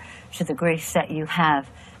compare to the grief that you have.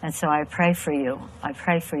 And so I pray for you. I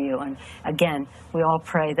pray for you. And again, we all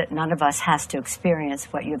pray that none of us has to experience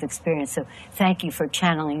what you've experienced. So thank you for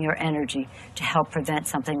channeling your energy to help prevent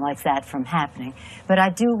something like that from happening. But I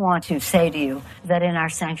do want to say to you that in our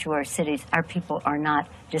sanctuary cities, our people are not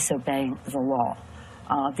disobeying the law.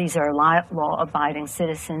 These are law-abiding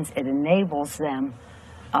citizens. It enables them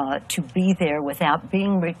to be there without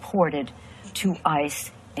being reported to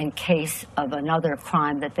ICE in case of another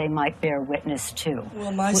crime that they might bear witness to.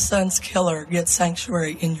 Well, my son's killer gets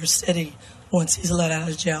sanctuary in your city once he's let out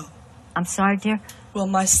of jail. I'm sorry, dear? Well,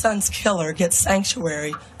 my son's killer gets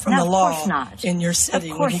sanctuary from the law in your city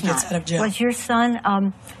when he gets out of jail. Was your son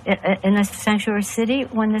in a sanctuary city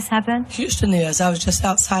when this happened? Houston is. I was just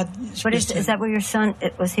outside But is that where your son,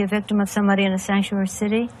 was he a victim of somebody in a sanctuary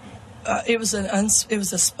city? It was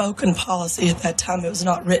a spoken policy at that time. It was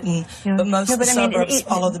not written, but most of the suburbs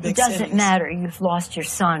follow the big cities. It doesn't matter. You've lost your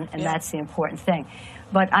son, and that's the important thing.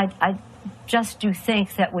 But I just do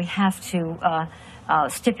think that we have to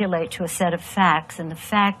stipulate to a set of facts, and the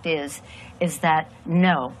fact is that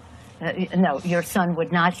no, your son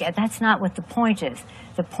would not get. That's not what the point is.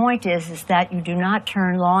 The point is that you do not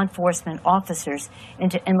turn law enforcement officers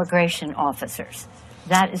into immigration officers.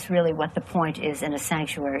 That is really what the point is in a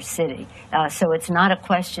sanctuary city. So it's not a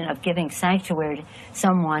question of giving sanctuary to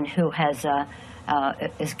someone who has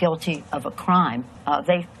is guilty of a crime.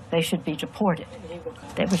 They should be deported.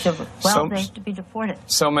 They should be deported.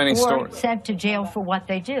 So many stories. Or sent to jail for what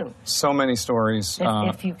they do. So many stories.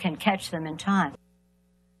 If you can catch them in time.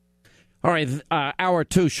 All right, hour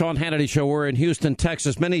 2, Sean Hannity Show. We're in Houston,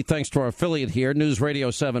 Texas. Many thanks to our affiliate here, News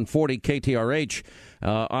Radio 740 KTRH.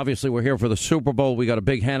 Obviously, we're here for the Super Bowl. We got a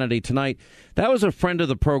big Hannity tonight. That was a friend of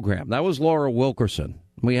the program. That was Laura Wilkerson.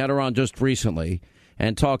 We had her on just recently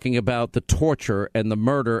and talking about the torture and the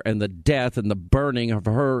murder and the death and the burning of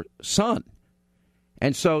her son.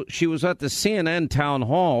 And so she was at the CNN town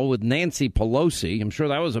hall with Nancy Pelosi. I'm sure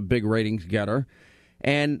that was a big ratings getter.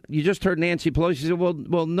 And you just heard Nancy Pelosi say,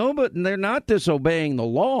 well, no, but they're not disobeying the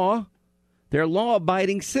law. They're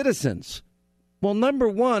law-abiding citizens. Well, number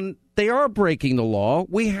one, they are breaking the law.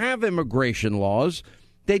 We have immigration laws.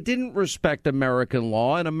 They didn't respect American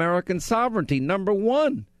law and American sovereignty, number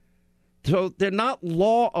one. So they're not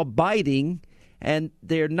law-abiding, and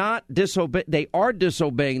they are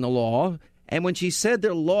disobeying the law. And when she said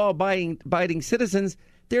they're law-abiding citizens,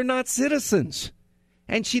 they're not citizens.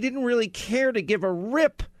 And she didn't really care to give a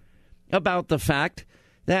rip about the fact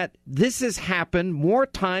that this has happened more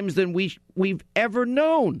times than we've ever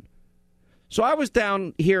known. So I was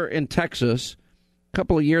down here in Texas a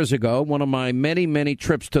couple of years ago, one of my many, many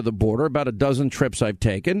trips to the border, about a dozen trips I've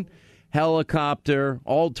taken, helicopter,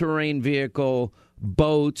 all-terrain vehicle,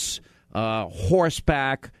 boats,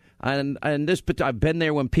 horseback. And I've been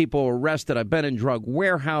there when people are arrested. I've been in drug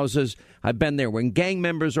warehouses. I've been there when gang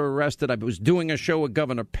members are arrested. I was doing a show with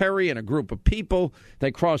Governor Perry and a group of people.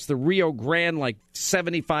 They crossed the Rio Grande like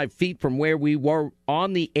 75 feet from where we were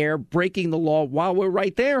on the air, breaking the law while we're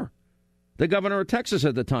right there. The governor of Texas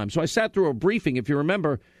at the time. So I sat through a briefing. If you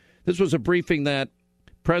remember, this was a briefing that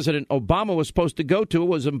President Obama was supposed to go to,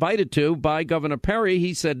 was invited to by Governor Perry.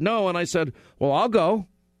 He said no, and I said, well, I'll go.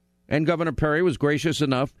 And Governor Perry was gracious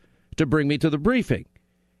enough to bring me to the briefing.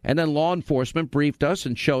 And then law enforcement briefed us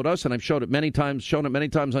and showed us, and I've shown it many times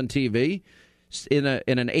on TV, in an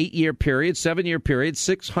 8-year period, 7-year period,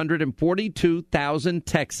 642,000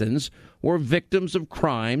 Texans were victims of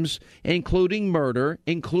crimes, including murder,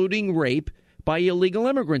 including rape, by illegal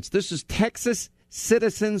immigrants. This is Texas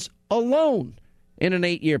citizens alone in an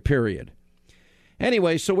 8-year period.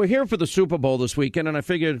 Anyway, so we're here for the Super Bowl this weekend, and I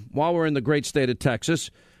figured while we're in the great state of Texas,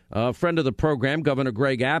 a friend of the program, Governor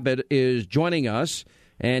Greg Abbott, is joining us,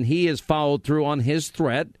 and he has followed through on his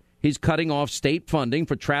threat. He's cutting off state funding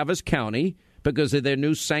for Travis County because of their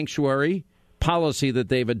new sanctuary policy that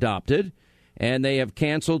they've adopted, and they have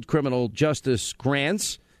canceled criminal justice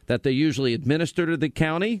grants that they usually administer to the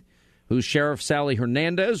county, whose Sheriff Sally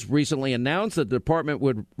Hernandez recently announced that the department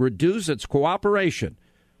would reduce its cooperation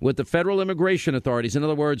with the federal immigration authorities. In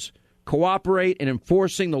other words, cooperate in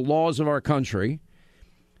enforcing the laws of our country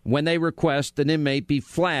when they request an inmate be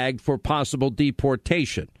flagged for possible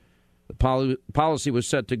deportation. The policy was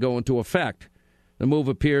set to go into effect. The move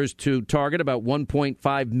appears to target about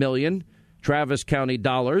 $1.5 million Travis County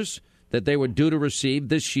dollars that they were due to receive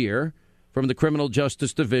this year from the Criminal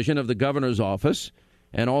Justice Division of the governor's office.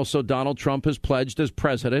 And also Donald Trump has pledged as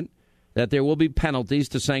president that there will be penalties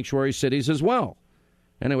to sanctuary cities as well.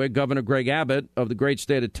 Anyway, Governor Greg Abbott of the great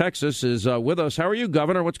state of Texas is with us. How are you,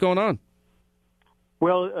 Governor? What's going on?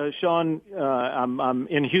 Well, Sean, I'm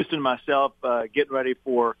in Houston myself, getting ready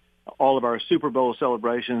for all of our Super Bowl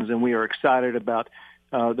celebrations, and we are excited about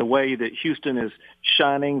the way that Houston is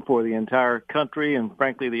shining for the entire country and,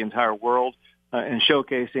 frankly, the entire world, and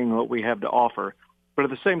showcasing what we have to offer. But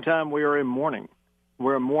at the same time, we are in mourning.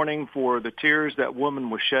 We're in mourning for the tears that woman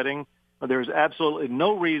was shedding. There's absolutely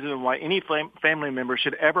no reason why any family member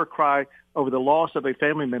should ever cry over the loss of a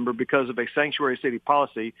family member because of a sanctuary city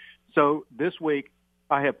policy. So this week,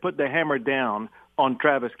 I have put the hammer down on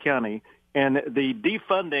Travis County, and the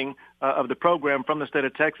defunding of the program from the state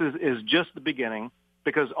of Texas is just the beginning,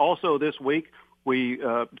 because also this week we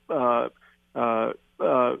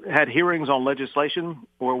had hearings on legislation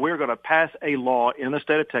where we're going to pass a law in the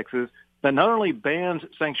state of Texas that not only bans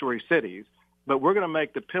sanctuary cities, but we're going to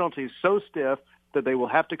make the penalties so stiff that they will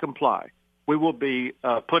have to comply. We will be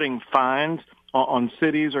putting fines on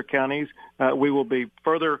cities or counties. We will be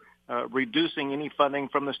further reducing any funding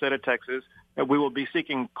from the state of Texas. We will be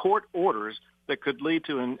seeking court orders that could lead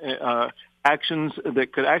to actions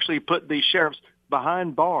that could actually put these sheriffs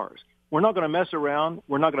behind bars. We're not going to mess around.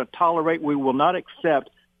 We're not going to tolerate. We will not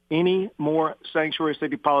accept any more sanctuary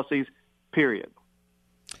city policies, period.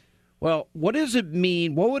 Well, what does it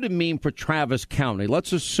mean? What would it mean for Travis County?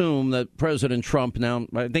 Let's assume that President Trump, now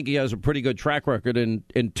I think he has a pretty good track record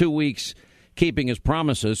in 2 weeks keeping his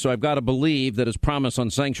promises. So I've got to believe that his promise on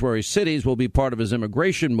sanctuary cities will be part of his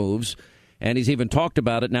immigration moves. And he's even talked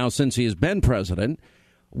about it now since he has been president.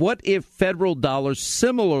 What if federal dollars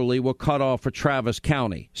similarly were cut off for Travis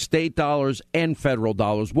County, state dollars and federal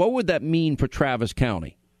dollars? What would that mean for Travis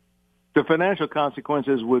County? The financial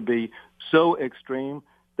consequences would be so extreme,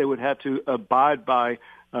 they would have to abide by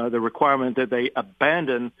the requirement that they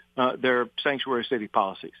abandon their sanctuary city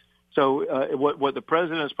policies. So what the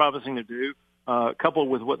president is promising to do, coupled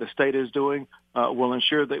with what the state is doing, will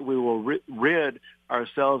ensure that we will rid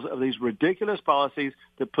ourselves of these ridiculous policies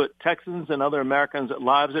that put Texans and other Americans'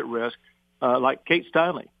 lives at risk, like Kate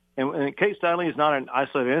Steinle. And Kate Steinle is not an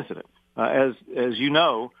isolated incident. As you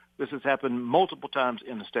know, this has happened multiple times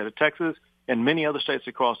in the state of Texas and many other states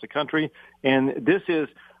across the country. And this is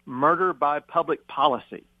murder by public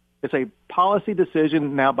policy. It's a policy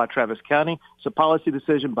decision now by Travis County. It's a policy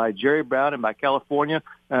decision by Jerry Brown and by California,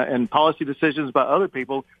 and policy decisions by other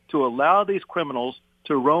people to allow these criminals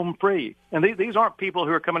to roam free. And these aren't people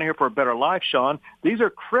who are coming here for a better life, Sean. These are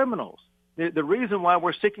criminals. The reason why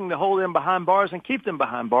we're seeking to hold them behind bars and keep them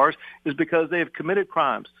behind bars is because they have committed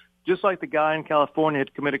crimes. Just like the guy in California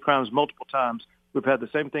had committed crimes multiple times, we've had the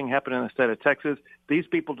same thing happen in the state of Texas. These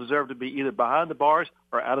people deserve to be either behind the bars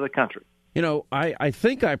or out of the country. You know, I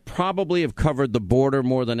think I probably have covered the border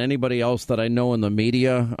more than anybody else that I know in the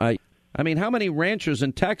media. I mean, how many ranchers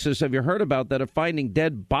in Texas have you heard about that are finding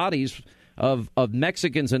dead bodies of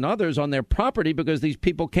Mexicans and others on their property because these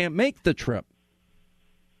people can't make the trip?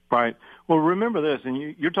 Right. Well, remember this,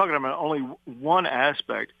 and you're talking about only one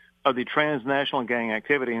aspect of the transnational gang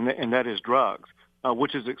activity, and that is drugs,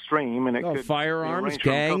 which is extreme. And it could firearms,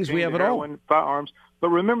 gangs, we have it all. Firearms. But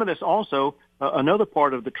remember this also, another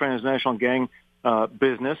part of the transnational gang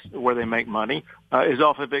business where they make money is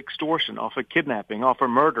off of extortion, off of kidnapping, off of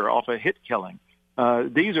murder, off of hit killing.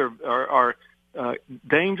 These are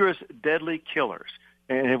dangerous, deadly killers.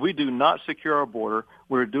 And if we do not secure our border,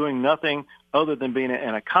 we're doing nothing other than being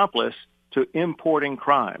an accomplice to importing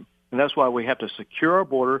crime. And that's why we have to secure our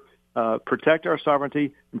border, protect our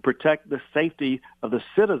sovereignty, and protect the safety of the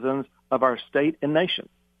citizens of our state and nation.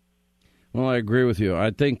 Well, I agree with you.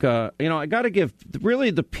 I think, I got to give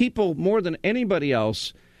really the people more than anybody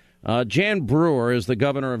else. Jan Brewer is the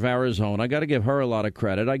governor of Arizona. I got to give her a lot of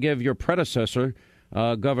credit. I give your predecessor,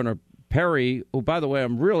 Governor Perry, who, by the way,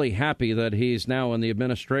 I'm really happy that he's now in the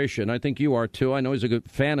administration. I think you are, too. I know he's a good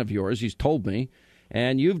fan of yours. He's told me.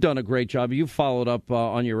 And you've done a great job. You've followed up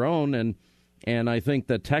on your own, and I think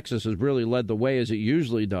that Texas has really led the way as it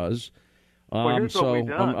usually does. So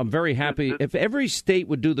I'm very happy. If every state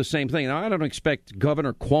would do the same thing, now I don't expect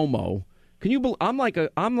Governor Cuomo. Can you? I'm like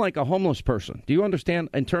a homeless person. Do you understand?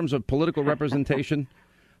 In terms of political representation,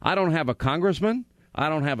 I don't have a congressman. I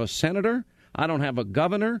don't have a senator. I don't have a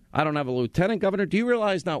governor. I don't have a lieutenant governor. Do you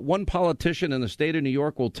realize not one politician in the state of New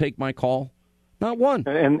York will take my call? Not one.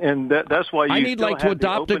 And that's why you I need to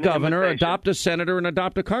adopt a governor, adopt a senator, and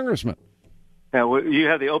adopt a congressman. Now, you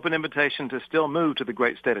have the open invitation to still move to the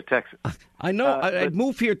great state of Texas. I know. I'd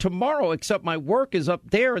move here tomorrow, except my work is up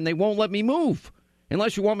there, and they won't let me move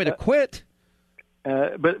unless you want me to quit.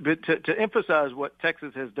 But to emphasize what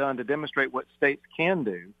Texas has done to demonstrate what states can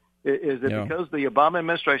do is that because the Obama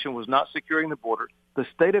administration was not securing the border, the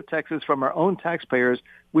state of Texas, from our own taxpayers,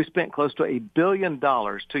 we spent close to $1 billion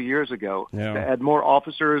 2 years ago to add more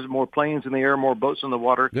officers, more planes in the air, more boats in the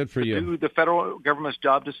water. Good for you. Do the federal government's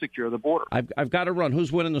job to secure the border. I've got to run.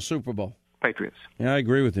 Who's winning the Super Bowl? Patriots. Yeah, I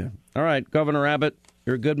agree with you. All right, Governor Abbott,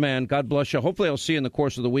 you're a good man. God bless you. Hopefully I'll see you in the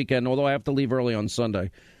course of the weekend, although I have to leave early on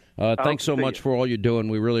Sunday. Thanks so much for all you're doing.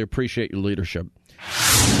 We really appreciate your leadership.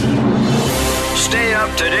 Stay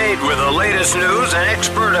up to date with the latest news and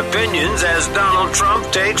expert opinions as Donald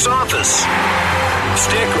Trump takes office.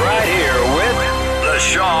 Stick right here with The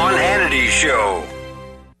Sean Hannity Show.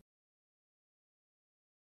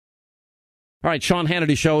 All right, Sean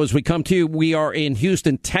Hannity Show, as we come to you, we are in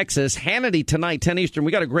Houston, Texas. Hannity tonight, 10 Eastern.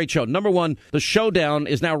 We got a great show. Number one, the showdown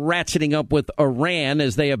is now ratcheting up with Iran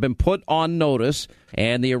as they have been put on notice,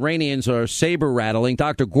 and the Iranians are saber-rattling.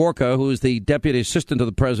 Dr. Gorka, who is the deputy assistant to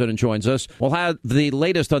the president, joins us. We'll have the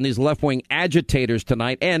latest on these left-wing agitators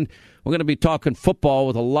tonight, and we're going to be talking football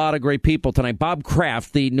with a lot of great people tonight. Bob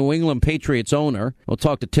Kraft, the New England Patriots owner. We'll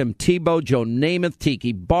talk to Tim Tebow, Joe Namath,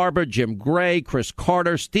 Tiki Barber, Jim Gray, Chris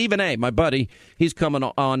Carter, Stephen A., my buddy. He's coming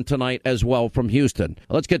on tonight as well from Houston.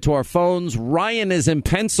 Let's get to our phones. Ryan is in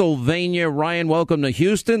Pennsylvania. Ryan, welcome to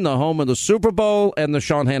Houston, the home of the Super Bowl and the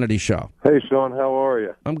Sean Hannity Show. Hey, Sean, how are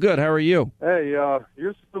you? I'm good. How are you? Hey,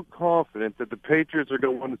 you're so confident that the Patriots are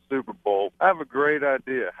going to win the Super Bowl. I have a great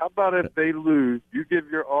idea. How about if they lose, you give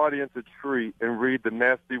your audience a treat and read the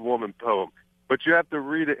Nasty Woman poem? But you have to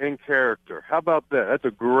read it in character. How about that? That's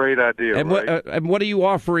a great idea, and right? And what are you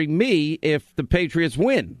offering me if the Patriots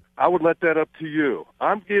win? I would let that up to you.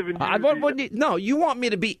 I'm giving you... No, you want me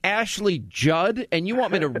to be Ashley Judd, and you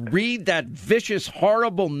want me to read that vicious,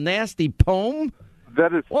 horrible, nasty poem?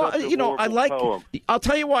 That is I like. poem. I'll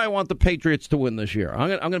tell you why I want the Patriots to win this year. I'm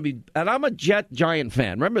going to be, and I'm a Giant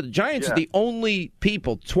fan. Remember, the Giants are the only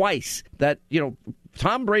people twice that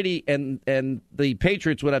Tom Brady and the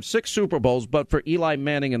Patriots would have 6 Super Bowls, but for Eli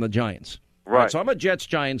Manning and the Giants. Right. So I'm a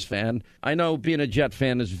Giants fan. I know being a Jet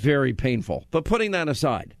fan is very painful. But putting that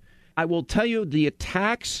aside, I will tell you the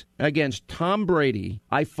attacks against Tom Brady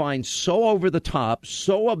I find so over the top,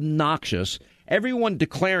 so obnoxious. Everyone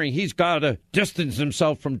declaring he's got to distance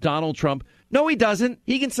himself from Donald Trump. No, he doesn't.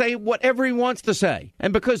 He can say whatever he wants to say.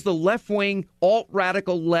 And because the left-wing,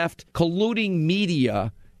 alt-radical left colluding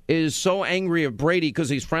media is so angry at Brady because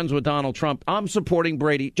he's friends with Donald Trump. I'm supporting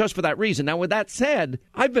Brady just for that reason. Now, with that said,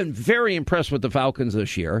 I've been very impressed with the Falcons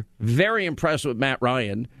this year, very impressed with Matt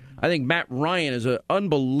Ryan. I think Matt Ryan is an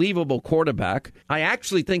unbelievable quarterback. I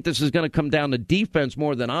actually think this is going to come down to defense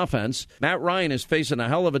more than offense. Matt Ryan is facing a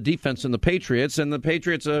hell of a defense in the Patriots, and the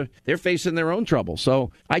Patriots they're facing their own trouble.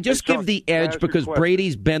 So I just give the edge because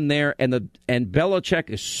Brady's been there, and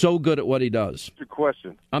Belichick is so good at what he does. Your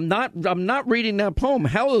question. I'm not reading that poem.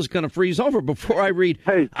 Hell is going to freeze over before I read.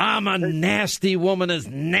 I'm a nasty woman, as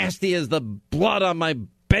nasty as the blood on my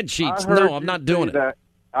bed sheets. No, I'm not doing it.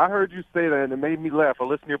 I heard you say that, and it made me laugh. I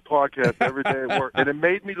listen to your podcast every day at work, and it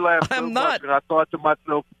made me laugh so much. And I thought to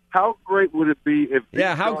myself, how great would it be if...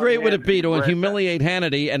 Yeah, how great would it be to humiliate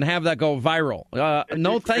Hannity and have that go viral?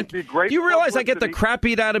 No, thank you. Do you realize I get the crap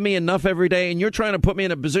beat out of me enough every day, and you're trying to put me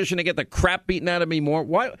in a position to get the crap beaten out of me more?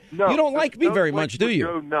 Why? No, you don't like me very much, do you?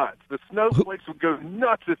 Go nuts. The snowflakes would go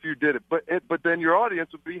nuts if you did it. But then your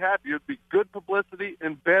audience would be happy. It would be good publicity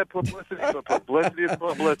and bad publicity, but publicity is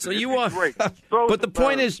publicity. So you are... Great. But the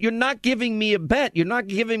point is, you're not giving me a bet. You're not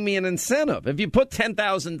giving me an incentive. If you put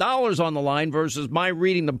 $10,000 on the line versus my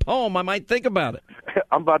reading the poem, I might think about it.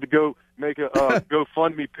 I'm about to go make a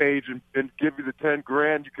GoFundMe page and give you the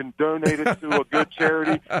 $10,000. You can donate it to a good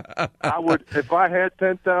charity. I would, if I had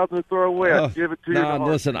 $10,000 to throw away, I'd give it to you. No,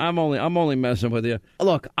 listen, I'm only messing with you.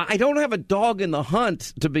 Look, I don't have a dog in the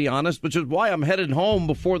hunt, to be honest, which is why I'm headed home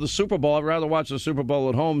before the Super Bowl. I'd rather watch the Super Bowl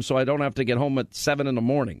at home so I don't have to get home at 7 in the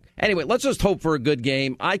morning. Anyway, let's just hope for a good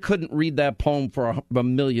game. I couldn't read that poem for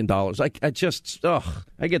 $1 million. I just,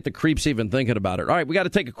 I get the creeps even thinking about it. All right, we got to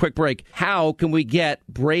take a quick break. How can we get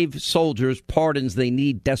brave soldiers pardons they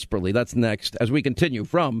need desperately? That's next as we continue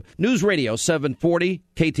from News Radio 740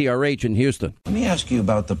 KTRH in Houston. Let me ask you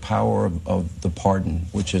about the power of the pardon,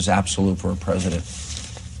 which is absolute for a president.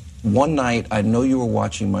 One night, I know you were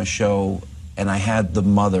watching my show, and I had the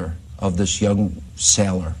mother of this young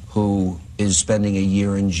sailor who is spending a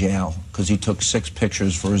year in jail because he took 6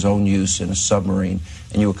 pictures for his own use in a submarine,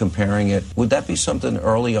 and you were comparing it. Would that be something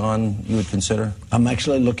early on you would consider? I'm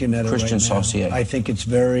actually looking at Christian it right now. Saucier. I think it's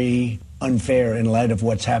very unfair in light of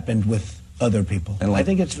what's happened with other people. And I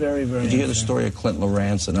think it's very, very Did you hear the story of Clint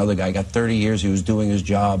Lawrence, another guy? Got 30 years. He was doing his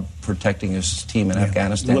job, protecting his team in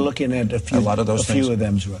Afghanistan. We're looking at a lot of those few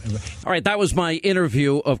things. of them. All right, that was my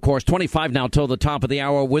interview, of course, 25 now till the top of the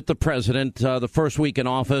hour with the president, the first week in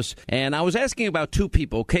office. And I was asking about 2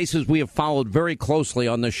 people, cases we have followed very closely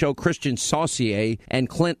on the show, Christian Saucier and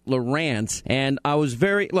Clint Lawrence. And I was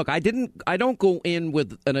I don't go in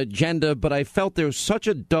with an agenda, but I felt there was such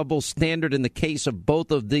a double standard in the case of both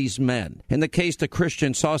of these men. In the case to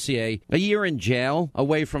Christian Saucier, a year in jail,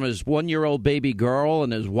 away from his 1-year-old baby girl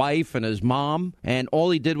and his wife and his mom, and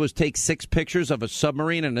all he did was take 6 pictures of a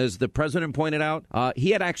submarine. And as the president pointed out,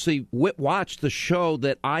 he had actually watched the show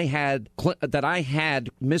that I had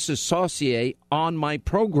Mrs. Saucier on my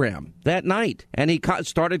program that night, and he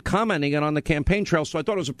started commenting it on the campaign trail. So I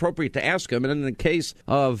thought it was appropriate to ask him. And in the case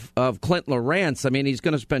of Clint Lawrence, I mean, he's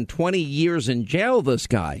going to spend 20 years in jail, this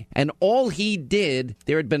guy, and all he did,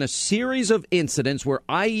 there had been a series of incidents where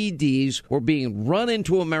IEDs were being run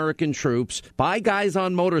into American troops by guys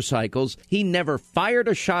on motorcycles. He never fired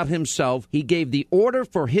a shot himself. He gave the order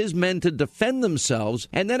for his men to defend themselves.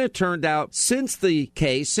 And then it turned out, since the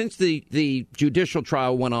judicial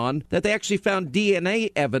trial went on, that they actually found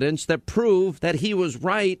DNA evidence that proved that he was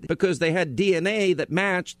right, because they had DNA that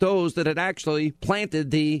matched those that had actually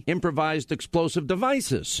planted the improvised explosive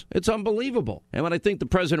devices. It's unbelievable. And what I think the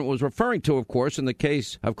president was referring to, of course, in the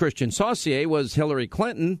case of Christian Saucier was Hillary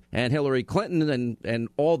Clinton, and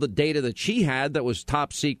all the data that she had that was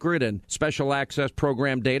top secret and special access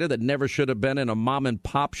program data that never should have been in a mom and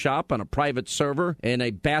pop shop on a private server in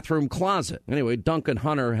a bathroom closet. Anyway, Duncan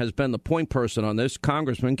Hunter has been the point person on this.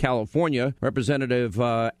 Congressman, California, Representative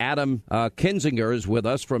Adam Kinzinger is with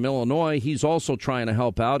us from Illinois. He's also trying to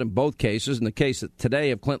help out in both cases. In the case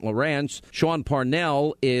today of Clint Lawrence, Sean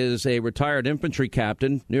Parnell is a retired infantry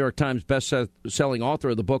captain, New York Times best-selling author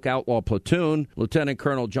of the book Outlaw Platoon. Lieutenant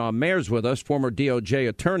Colonel John Mayer's with us, former DOJ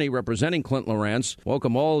attorney representing Clint Lawrence.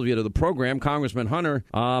 Welcome all of you to the program. Congressman Hunter,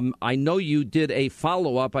 I know you did a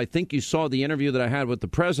follow-up. I think you saw the interview that I had with the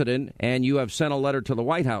president, and you have sent a letter to the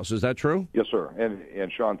White House. Is that true? Yes, sir.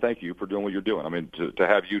 And Sean, thank you for doing what you're doing. I mean, to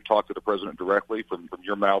have you talk to the president directly from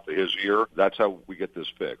your mouth to his ear, that's how we get this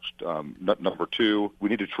fixed. Number 2, we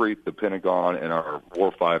need to treat the Pentagon and our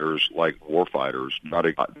war fighters like war fighters, not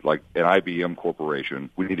like an IBM corporation.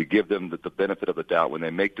 We need to give give them the benefit of the doubt when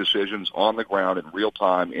they make decisions on the ground in real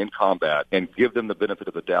time in combat, and give them the benefit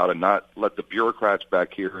of the doubt and not let the bureaucrats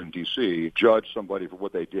back here in D.C. judge somebody for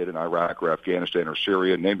what they did in Iraq or Afghanistan or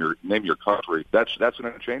Syria. Name your country. That's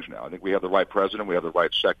going to change now. I think we have the right president. We have the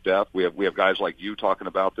right SecDef. We have guys like you talking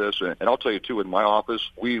about this. And I'll tell you, too, in my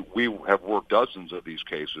office, we have worked dozens of these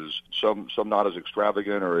cases, some not as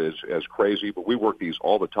extravagant or as crazy, but we work these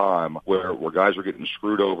all the time where guys are getting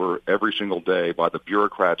screwed over every single day by the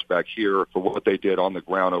bureaucrats back here for what they did on the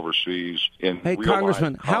ground overseas in Hey, real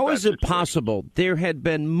Congressman, life how combat is it possible there had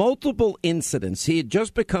been multiple incidents? He had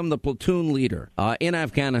just become the platoon leader in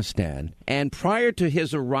Afghanistan, and prior to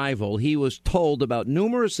his arrival, he was told about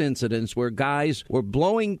numerous incidents where guys were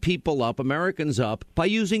blowing people up, Americans up, by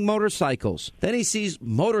using motorcycles. Then he sees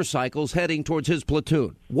motorcycles heading towards his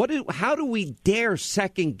platoon. How do we dare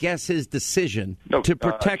second-guess his decision to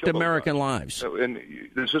protect American lives? And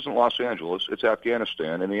this isn't Los Angeles, it's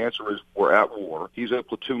Afghanistan, and the answer is we're at war. He's a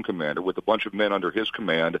platoon commander with a bunch of men under his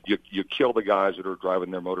command. You kill the guys that are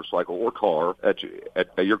driving their motorcycle or car at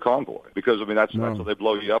your convoy, because, I mean, that's how they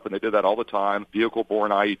blow you up, and they did that all the time,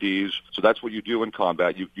 vehicle-borne IEDs. So that's what you do in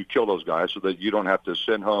combat. You kill those guys so that you don't have to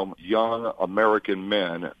send home young American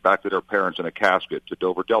men back to their parents in a casket to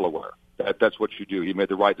Dover, Delaware. That's what you do. He made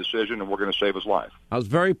the right decision, and we're going to save his life. I was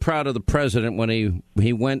very proud of the president when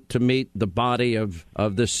he went to meet the body of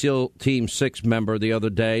the SEAL Team 6 member the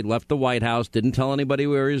other day, left the White House, didn't tell anybody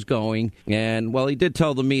where he was going, and, well, he did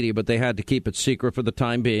tell the media, but they had to keep it secret for the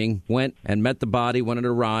time being. Went and met the body when it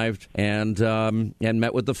arrived, and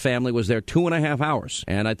met with the family, was there 2.5 hours.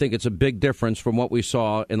 And I think it's a big difference from what we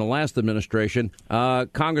saw in the last administration.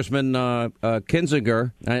 Congressman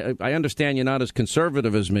Kinzinger, I understand you're not as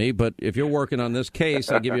conservative as me, but if you're working on this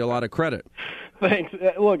case, I give you a lot of credit. Thanks.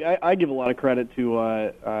 Look, I give a lot of credit to,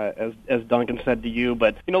 as Duncan said to you,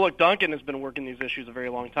 but, look, Duncan has been working these issues a very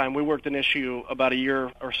long time. We worked an issue about a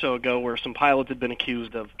year or so ago where some pilots had been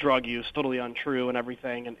accused of drug use, totally untrue and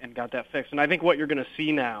everything, and got that fixed. And I think what you're going to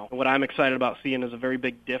see now, what I'm excited about seeing, is a very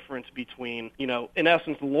big difference between, in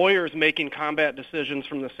essence, lawyers making combat decisions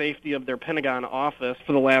from the safety of their Pentagon office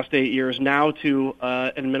for the last 8 years now to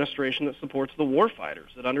an administration that supports the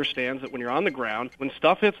warfighters, that understands that when you're on the ground, when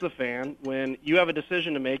stuff hits the fan, when you have a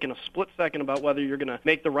decision to make in a split second about whether you're going to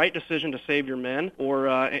make the right decision to save your men or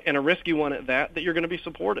and a risky one at that you're going to be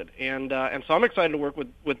supported. And so I'm excited to work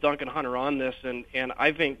with Duncan Hunter on this, and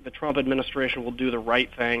I think the Trump administration will do the right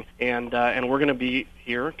thing, and we're going to be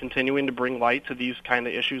here continuing to bring light to these kind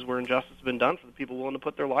of issues where injustice has been done for the people willing to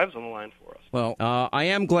put their lives on the line for us. Well, I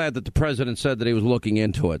am glad that the president said that he was looking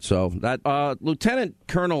into it. So that Lieutenant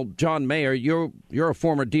Colonel John Mayer, you're a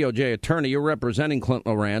former DOJ attorney. You're representing Clint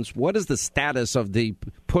Lawrence. What is the status of the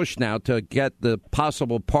push now to get the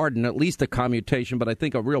possible pardon, at least a commutation, but I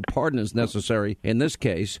think a real pardon is necessary in this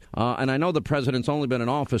case. And I know the president's only been in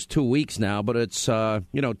office 2 weeks now, but it's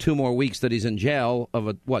 2 more weeks that he's in jail of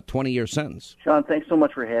a 20-year sentence. Sean, thanks so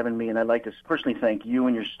much for having me, and I'd like to personally thank you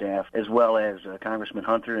and your staff, as well as Congressman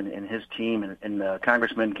Hunter and his team, and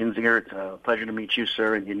Congressman Kinzinger. It's a pleasure to meet you,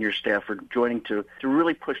 sir, and your staff for joining to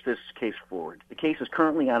really push this case forward. The case is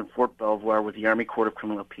currently on Fort Belvoir with the Army Court of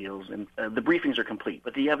Criminal Appeals, and the briefings are complete.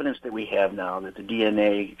 But the evidence that we have now, that the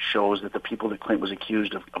DNA shows that the people that Clint was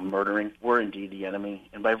accused of murdering were indeed the enemy,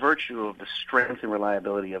 and by virtue of the strength and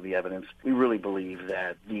reliability of the evidence, we really believe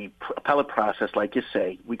that the appellate process, like you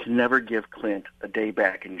say, we can never give Clint a day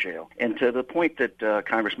back in jail. And to the point that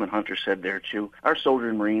Congressman Hunter said there, too, our soldiers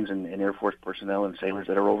and Marines and Air Force personnel and sailors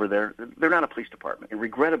that are over there, they're not a police department. And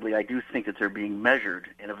regrettably, I do think that they're being measured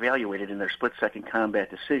and evaluated in their split-second combat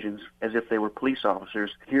decisions as if they were police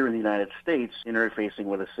officers here in the United States interfacing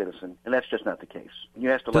with a citizen. And that's just not the case.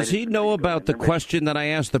 Does he know about the question that I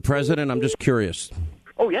asked the president? I'm just curious.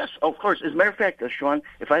 Oh, yes, of course. As a matter of fact, Sean,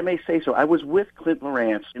 if I may say so, I was with Clint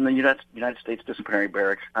Lawrence in the United States Disciplinary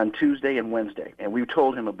Barracks on Tuesday and Wednesday, and we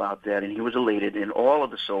told him about that, and he was elated. And all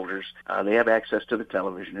of the soldiers, they have access to the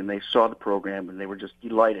television, and they saw the program, and they were just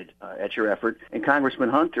delighted at your effort. And Congressman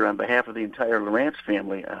Hunter, on behalf of the entire Lawrence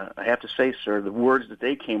family, I have to say, sir, the words that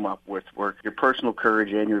they came up with were your personal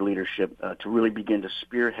courage and your leadership to really begin to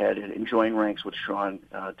spearhead and join ranks with Sean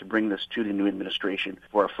to bring this to the new administration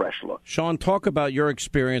for a fresh look. Sean, talk about your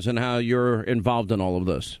experience and how you're involved in all of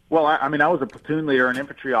this. Well, I was a platoon leader, an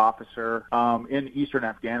infantry officer in eastern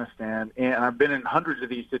Afghanistan, and I've been in hundreds of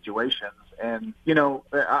these situations. And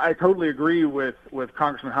I totally agree with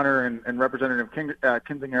Congressman Hunter and Representative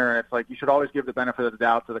Kinzinger. It's like you should always give the benefit of the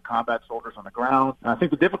doubt to the combat soldiers on the ground. I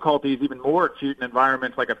think the difficulty is even more acute in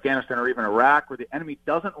environments like Afghanistan or even Iraq, where the enemy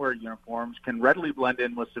doesn't wear uniforms, can readily blend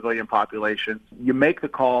in with civilian populations. You make the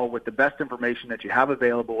call with the best information that you have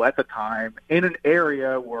available at the time in an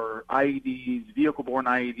area where IEDs, vehicle-borne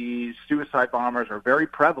IEDs, suicide bombers are very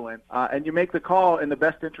prevalent, and you make the call in the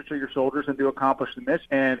best interest of your soldiers and to accomplish the mission.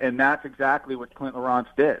 And that's exactly what Clint Lawrence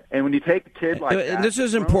did. And when you take a kid like that... And this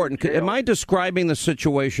is important. Am I describing the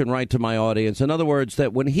situation right to my audience? In other words,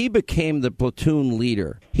 that when he became the platoon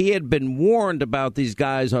leader, he had been warned about these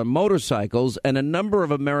guys on motorcycles, and a number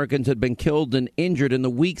of Americans had been killed and injured in the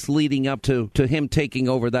weeks leading up to him taking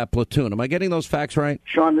over that platoon. Am I getting those facts right?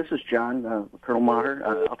 Sean, this is John, Colonel Maher.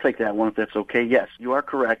 I'll take that one if that's okay. Yes, you are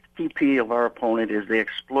correct. TP of our opponent is they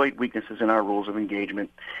exploit weaknesses in our rules of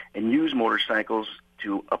engagement and use motorcycles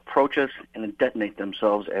to approach us and detonate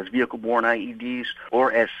themselves as vehicle-borne IEDs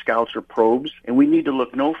or as scouts or probes. And we need to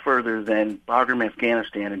look no further than Bagram,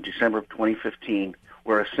 Afghanistan in December of 2015,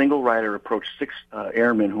 where a single rider approached 6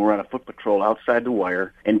 airmen who were on a foot patrol outside the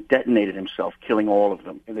wire and detonated himself, killing all of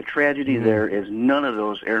them. And the tragedy there is none of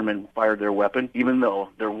those airmen fired their weapon, even though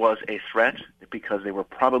there was a threat, because they were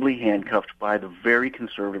probably handcuffed by the very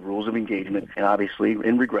conservative rules of engagement and obviously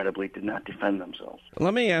and regrettably did not defend themselves.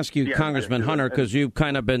 Let me ask you, Congressman Hunter, because you've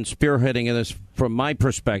kind of been spearheading this from my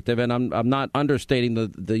perspective, and I'm not understating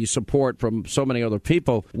the support from so many other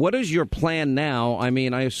people. What is your plan now? I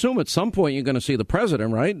mean, I assume at some point you're going to see the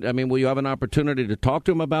president, right? I mean, will you have an opportunity to talk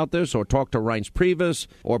to him about this, or talk to Reince Priebus,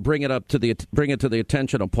 or bring it to the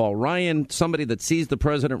attention of Paul Ryan, somebody that sees the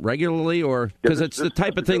president regularly, or because it's the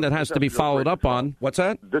type of thing that has to be followed up on. What's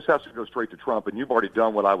that? This has to go straight to Trump, and you've already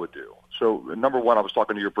done what I would do. So, number one, I was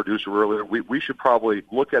talking to your producer earlier. We should probably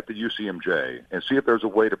look at the UCMJ and see if there's a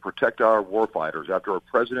way to protect our warfighters after our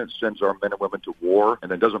president sends our men and women to war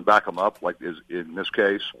and then doesn't back them up, like is in this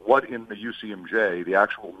case. What in the UCMJ, the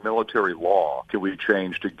actual military law, can we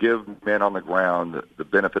change to give men on the ground the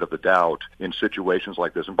benefit of the doubt in situations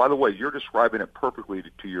like this? And by the way, you're describing it perfectly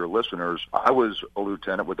to your listeners. I was a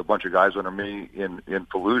lieutenant with a bunch of guys under me in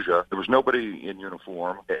Fallujah. There was nobody in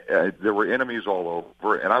uniform. There were enemies all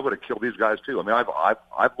over, and I would have killed these guys too. I mean,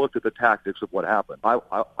 I've looked at the tactics of what happened.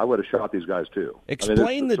 I would have shot these guys too.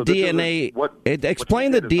 Explain the DNA.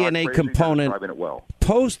 Explain the DNA component.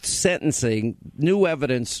 Post sentencing, new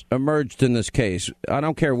evidence emerged in this case. I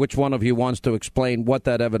don't care which one of you wants to explain what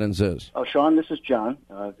that evidence is. Sean, this is John,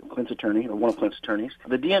 Clint's attorney, or one of Clint's attorneys.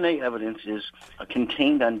 The DNA evidence is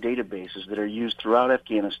contained on databases that are used throughout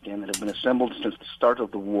Afghanistan that have been assembled since the start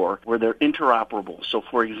of the war, where they're interoperable. So,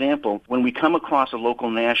 for example, when we come across a local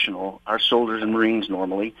national, our soldiers and Marines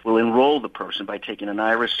normally will enroll the person by taking an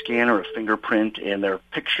iris scan or a fingerprint and their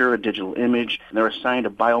picture, a digital image, and they're assigned a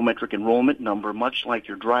biometric enrollment number, much like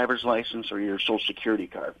your driver's license or your Social Security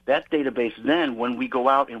card. That database then, when we go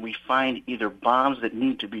out and we find either bombs that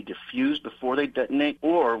need to be defused before they detonate,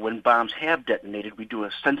 or when bombs have detonated, we do a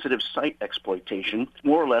sensitive site exploitation,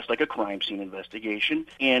 more or less like a crime scene investigation,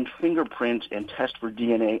 and fingerprint and test for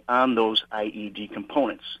DNA on those IED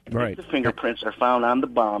components. Right. If the fingerprints are found on the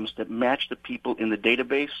bombs that match the people in the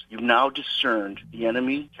database, you've now discerned the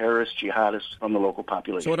enemy, terrorists, jihadists from the local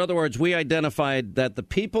population. So in other words, we identified that the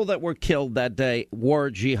people that were killed that day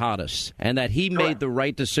were jihadists, and that he made the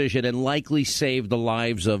right decision and likely saved the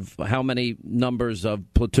lives of how many numbers of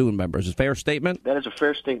platoon members? Is a fair statement? That is a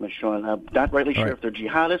fair statement, Sean. I'm not rightly sure if they're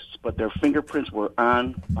jihadists, but their fingerprints were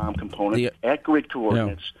on bomb components at grid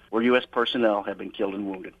coordinates where U.S. personnel have been killed and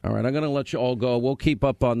wounded. All right, I'm going to let you all go. We'll keep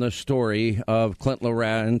up on this story of Clint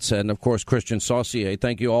Lawrence and, of course, Christian Saucier.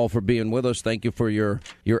 Thank you all for being with us. Thank you for your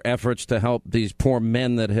efforts to help these poor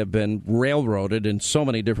men that have been railroaded in so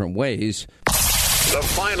many different ways. The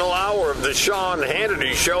final hour of the Sean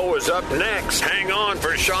Hannity Show is up next. Hang on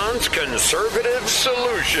for Sean's Conservative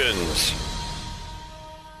Solutions.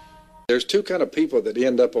 There's two kind of people that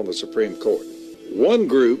end up on the Supreme Court. One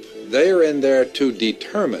group, they're in there to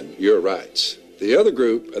determine your rights. The other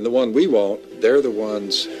group, and the one we want, they're the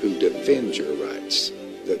ones who defend your rights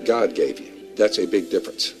that God gave you. That's a big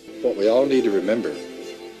difference. What we all need to remember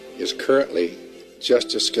is currently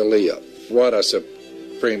Justice Scalia. What a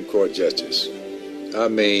Supreme Court justice. I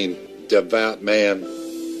mean, devout man,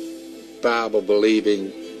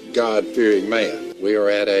 Bible-believing, God-fearing man. We are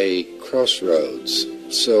at a crossroads.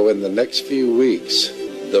 So in the next few weeks,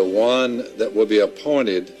 the one that will be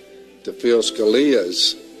appointed to fill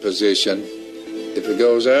Scalia's position, if it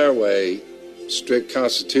goes our way, strict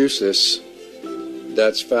constitutionalists,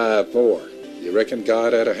 that's 5-4. You reckon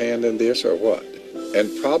God had a hand in this or what? And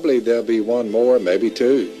probably there'll be one more, maybe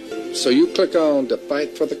two. So you click on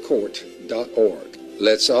tofightforthecourt.org.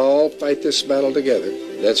 Let's all fight this battle together.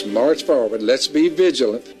 Let's march forward. Let's be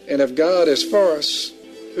vigilant. And if God is for us,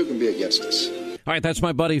 who can be against us? All right, that's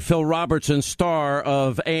my buddy Phil Robertson, star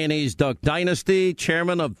of A&E's Duck Dynasty,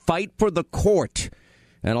 chairman of Fight for the Court,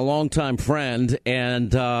 and a longtime friend.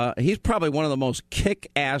 And he's probably one of the most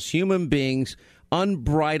kick-ass human beings,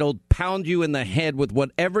 unbridled, pound you in the head with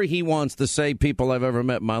whatever he wants to say, people I've ever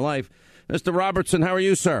met in my life. Mr. Robertson, how are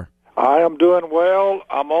you, sir? I am doing well.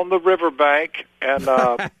 I'm on the riverbank, and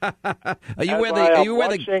watching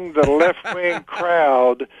the left-wing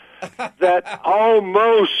crowd that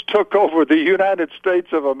almost took over the United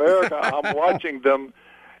States of America. I'm watching them,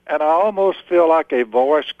 and I almost feel like a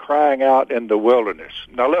voice crying out in the wilderness.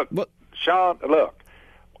 Now, look, Sean,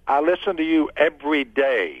 I listen to you every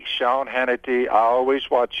day, Sean Hannity. I always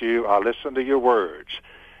watch you. I listen to your words.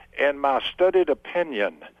 In my studied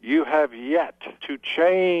opinion, you have yet to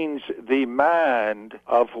change the mind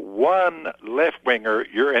of one left-winger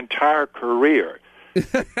your entire career.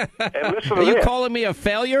 And listen Are you calling me a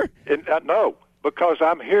failure? No, because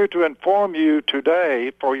I'm here to inform you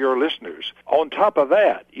today for your listeners. On top of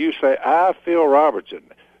that, you say, I, Phil Robertson,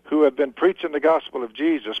 who have been preaching the gospel of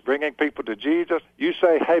Jesus, bringing people to Jesus. You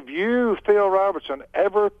say, have you, Phil Robertson,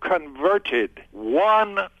 ever converted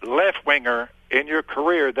one left-winger in your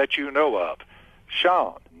career that you know of?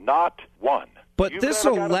 Sean, not one. But this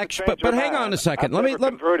election, but hang on a second. I've never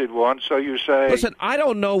converted one, so you say. Listen, I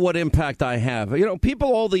don't know what impact I have. You know,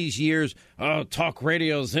 people all these years, talk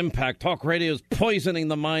radio's impact. Talk radio's poisoning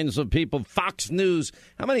the minds of people. Fox News.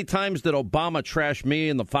 How many times did Obama trash me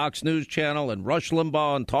and the Fox News channel and Rush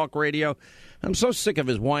Limbaugh on talk radio? I'm so sick of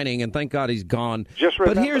his whining, and thank God he's gone. Just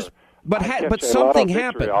remember. But something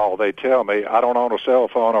happened. All they tell me, I don't own a cell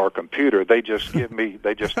phone or a computer. They just tell me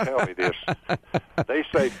this. They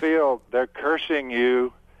say, Phil, they're cursing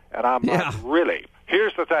you, and I'm like, really?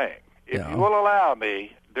 Here's the thing. If you will allow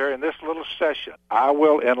me, during this little session, I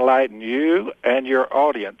will enlighten you and your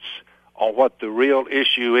audience on what the real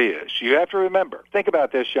issue is. You have to remember, think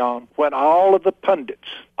about this, Sean, when all of the pundits,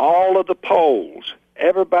 all of the polls,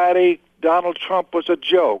 everybody, Donald Trump was a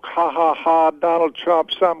joke. Ha, ha, ha, Donald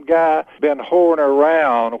Trump, some guy been whoring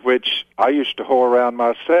around, which I used to whore around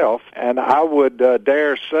myself, and I would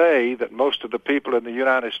dare say that most of the people in the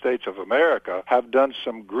United States of America have done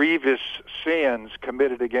some grievous sins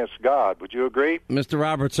committed against God. Would you agree? Mr.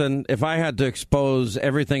 Robertson, if I had to expose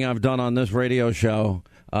everything I've done on this radio show,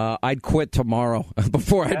 I'd quit tomorrow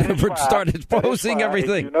before I'd ever start exposing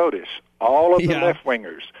everything. If you notice, all of the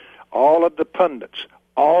left-wingers, all of the pundits,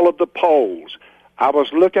 all of the polls, I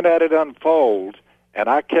was looking at it unfold, and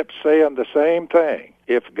I kept saying the same thing.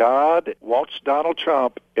 If God wants Donald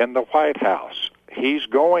Trump in the White House, he's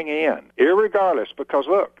going in, irregardless, because,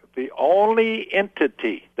 look, the only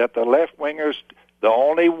entity that the left-wingers, the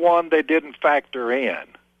only one they didn't factor in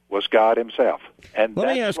was God himself. And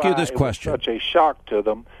let me ask you this question. It was such a shock to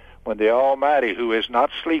them when the Almighty, who is not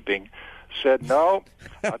sleeping, said, no,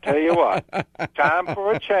 I'll tell you what, time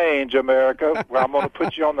for a change, America. Well, I'm going to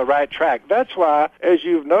put you on the right track. That's why, as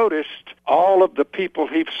you've noticed, all of the people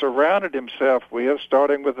he's surrounded himself with,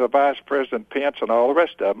 starting with the Vice President Pence and all the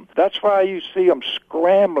rest of them, that's why you see them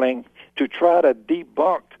scrambling to try to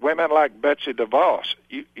debunk women like Betsy DeVos.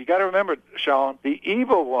 You got to remember, Sean, the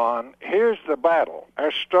evil one, here's the battle.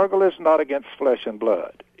 Our struggle is not against flesh and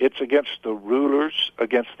blood. It's against the rulers,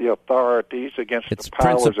 against the authorities, against the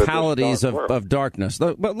powers principalities of darkness.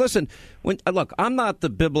 But listen, look, I'm not the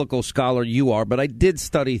biblical scholar you are, but I did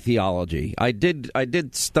study theology. I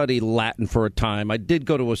did study Latin for a time. I did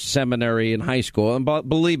go to a seminary in high school, and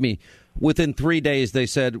believe me, within 3 days, they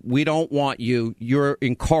said, we don't want you. You're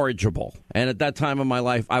incorrigible. And at that time of my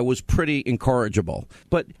life, I was pretty incorrigible.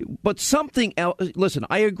 But something else. Listen,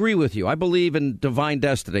 I agree with you. I believe in divine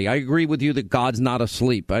destiny. I agree with you that God's not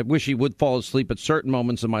asleep. I wish he would fall asleep at certain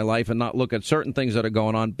moments in my life and not look at certain things that are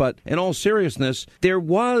going on. But in all seriousness, there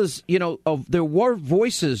were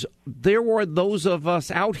voices. There were those of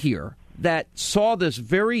us out here that saw this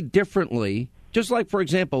very differently. Just like, for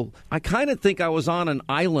example, I kind of think I was on an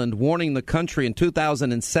island warning the country in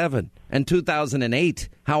 2007 and 2008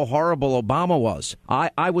 how horrible Obama was.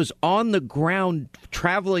 I was on the ground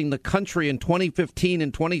traveling the country in 2015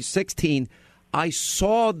 and 2016. I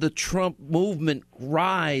saw the Trump movement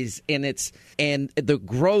rise and the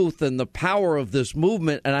growth and the power of this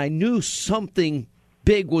movement, and I knew something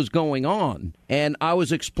big was going on. And I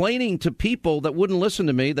was explaining to people that wouldn't listen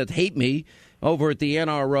to me, that hate me, over at the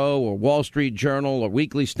NRO or Wall Street Journal or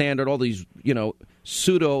Weekly Standard, all these,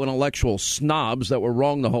 pseudo-intellectual snobs that were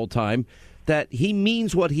wrong the whole time, that he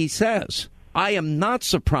means what he says. I am not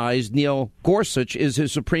surprised Neil Gorsuch is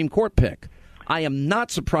his Supreme Court pick. I am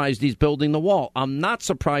not surprised he's building the wall. I'm not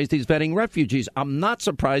surprised he's vetting refugees. I'm not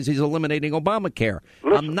surprised he's eliminating Obamacare.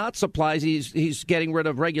 I'm not surprised he's getting rid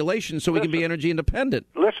of regulations so we can be energy independent.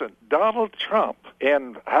 Listen, Donald Trump,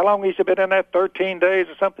 and how long has he been in that, 13 days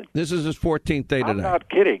or something? This is his 14th day today. I'm not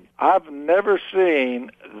kidding. I've never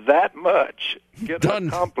seen that much get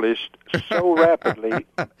accomplished so rapidly.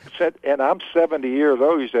 And I'm 70 years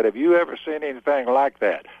old. He said, have you ever seen anything like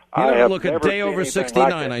that? You I don't have look never a day seen over anything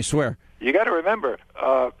 69, like that. I swear. You got to remember,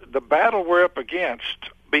 the battle we're up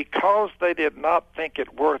against, because they did not think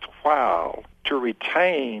it worthwhile to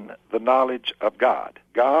retain the knowledge of God.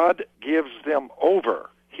 God gives them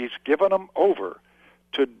over. He's given them over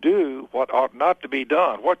to do what ought not to be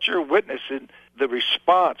done. What you're witnessing, the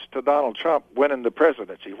response to Donald Trump winning the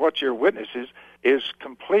presidency, what you're witnessing is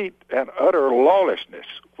complete and utter lawlessness,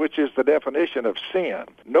 which is the definition of sin.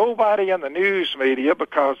 Nobody in the news media,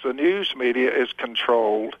 because the news media is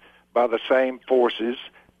controlled by the same forces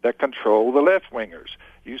that control the left-wingers.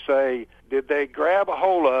 You say, did they grab a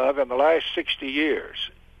hold of in the last 60 years?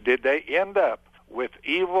 Did they end up with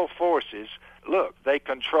evil forces? Look, they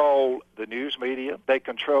control the news media. They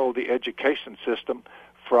control the education system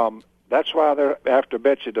from... That's why they're after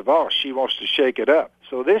Betsy DeVos. She wants to shake it up.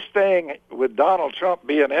 So this thing with Donald Trump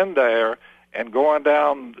being in there and going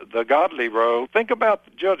down the godly road, think about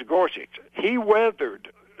Judge Gorsuch. He weathered,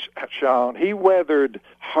 Sean, he weathered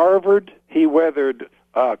Harvard, he weathered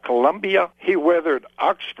Columbia, he weathered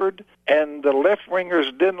Oxford, and the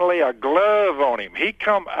left-wingers didn't lay a glove on him. He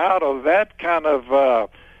come out of that kind of,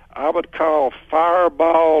 I would call,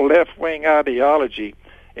 fireball left-wing ideology,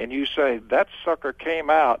 and you say that sucker came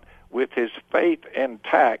out with his faith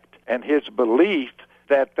intact and his belief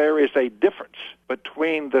that there is a difference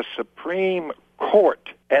between the Supreme Court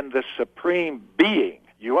and the Supreme Being.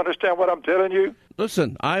 You understand what I'm telling you?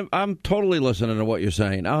 Listen, I'm totally listening to what you're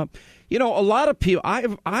saying. You know, a lot of people,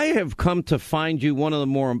 I have come to find you one of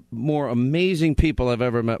the more amazing people I've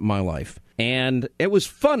ever met in my life. And it was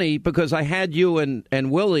funny because I had you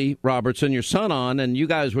and Willie Robertson, your son, on, and you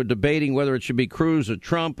guys were debating whether it should be Cruz or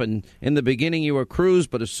Trump. And in the beginning, you were Cruz,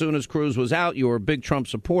 but as soon as Cruz was out, you were a big Trump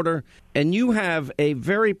supporter. And you have a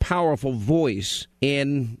very powerful voice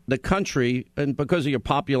in the country, and because of your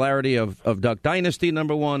popularity of Duck Dynasty,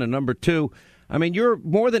 number one, and number two, I mean, you're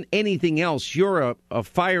more than anything else, you're a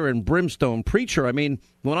fire and brimstone preacher. I mean,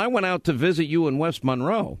 when I went out to visit you in West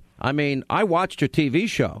Monroe, I mean, I watched your TV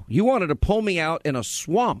show. You wanted to pull me out in a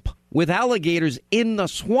swamp with alligators in the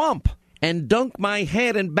swamp and dunk my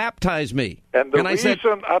head and baptize me. And the reason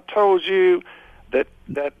I told you that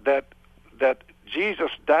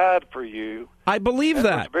Jesus died for you, I believe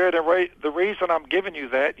that. The reason I'm giving you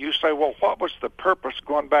that, you say, well, what was the purpose,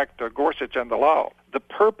 going back to Gorsuch and the law? The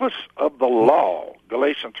purpose of the law,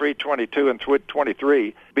 Galatians 3:22 and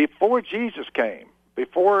 23, before Jesus came,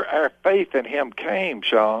 before our faith in him came,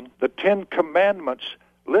 Sean, the 10 Commandments,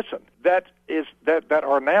 listen, that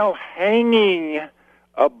are now hanging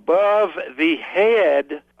above the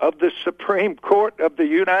head of the Supreme Court of the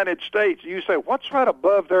United States. You say, what's right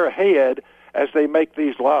above their head as they make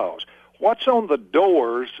these laws? What's on the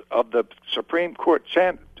doors of the Supreme Court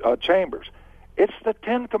chambers? It's the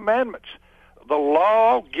 10 Commandments, the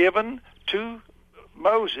law given to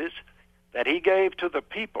Moses that he gave to the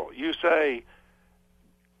people. You say,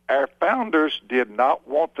 our founders did not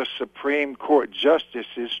want the Supreme Court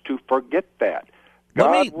justices to forget that.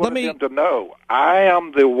 God wanted them to know, I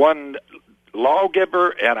am the one lawgiver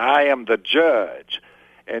and I am the judge.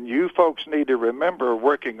 And you folks need to remember,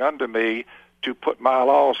 working under me to put my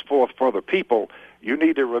laws forth for the people, you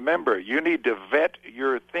need to remember, you need to vet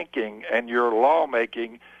your thinking and your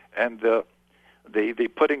lawmaking and the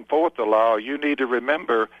putting forth the law. You need to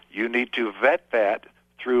remember, you need to vet that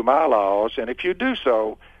through my laws. And if you do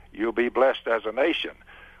so, you'll be blessed as a nation.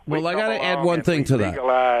 Well, I got to add one thing to that. We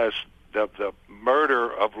legalize the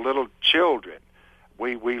murder of little children.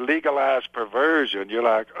 We legalize perversion. You're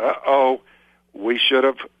like, uh-oh, we should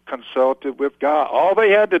have consulted with God. All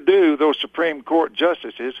they had to do, those Supreme Court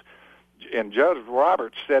justices, and Judge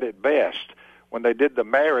Roberts said it best when they did the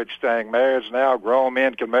marriage thing. Marriage now, grown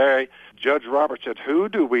men can marry. Judge Roberts said, who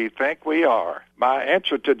do we think we are? My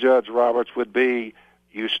answer to Judge Roberts would be,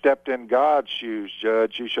 you stepped in God's shoes,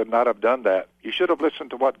 Judge. You should not have done that. You should have listened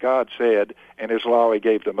to what God said in his law he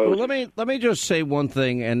gave to Moses. Well, let me just say one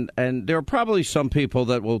thing, and there are probably some people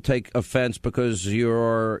that will take offense because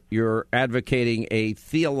you're advocating a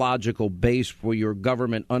theological base for your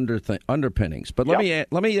government underpinnings. But let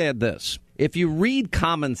me add this. If you read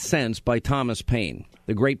Common Sense by Thomas Paine,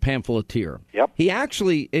 the great pamphleteer. Yep. He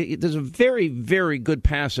actually, there's a very, very good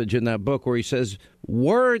passage in that book where he says,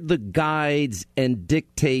 were the guides and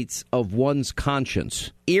dictates of one's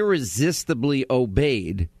conscience irresistibly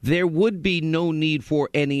obeyed, there would be no need for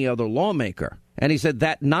any other lawmaker. And he said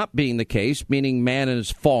that not being the case, meaning man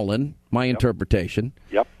is fallen, my interpretation,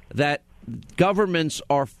 that governments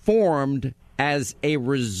are formed as a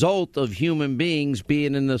result of human beings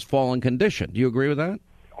being in this fallen condition. Do you agree with that?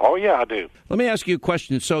 Oh, yeah, I do. Let me ask you a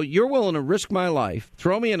question. So you're willing to risk my life,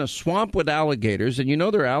 throw me in a swamp with alligators, and you know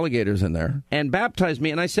there are alligators in there, and baptize me.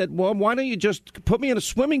 And I said, well, why don't you just put me in a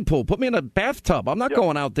swimming pool, put me in a bathtub? I'm not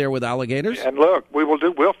going out there with alligators. And look,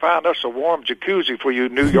 we'll find us a warm jacuzzi for you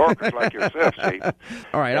New Yorkers like yourself, Steve.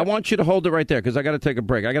 All right, I want you to hold it right there because I got to take a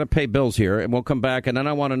break. I got to pay bills here, and we'll come back, and then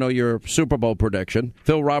I want to know your Super Bowl prediction.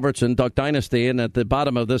 Phil Robertson, Duck Dynasty, and at the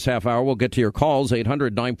bottom of this half hour, we'll get to your calls,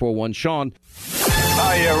 800-941-SEAN.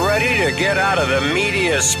 Are you ready to get out of the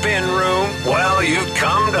media spin room? Well, you've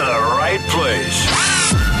come to the right place.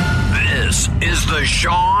 This is the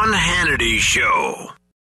Sean Hannity Show.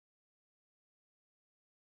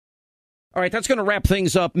 All right, that's going to wrap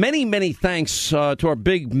things up. Many, many thanks to our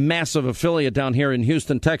big, massive affiliate down here in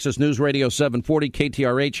Houston, Texas, News Radio 740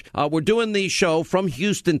 KTRH. We're doing the show from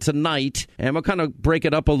Houston tonight, and we'll kind of break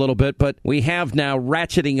it up a little bit, but we have now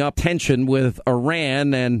ratcheting up tension with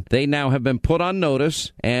Iran, and they now have been put on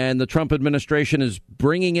notice, and the Trump administration is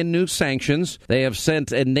bringing in new sanctions. They have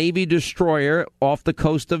sent a Navy destroyer off the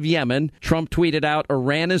coast of Yemen. Trump tweeted out,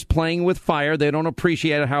 Iran is playing with fire. They don't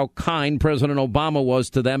appreciate how kind President Obama was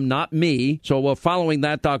to them, not me. So we're following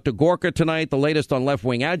that. Dr. Gorka tonight, the latest on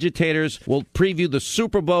left-wing agitators. We'll preview the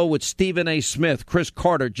Super Bowl with Stephen A. Smith, Chris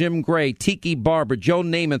Carter, Jim Gray, Tiki Barber, Joe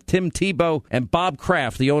Namath, Tim Tebow, and Bob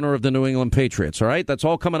Kraft, the owner of the New England Patriots. All right, that's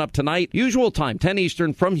all coming up tonight. Usual time, 10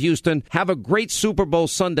 Eastern from Houston. Have a great Super Bowl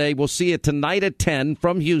Sunday. We'll see you tonight at 10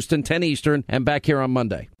 from Houston, 10 Eastern, and back here on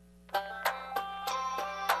Monday.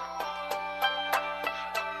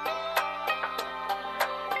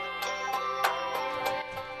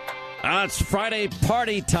 It's Friday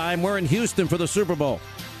party time. We're in Houston for the Super Bowl.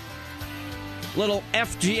 Little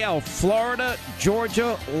FGL, Florida,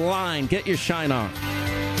 Georgia line. Get your shine on.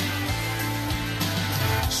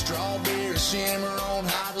 Strawberry shimmer on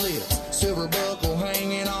hot lips, silver buckle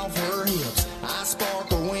hanging off her hips. I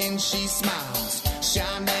sparkle when she smiles.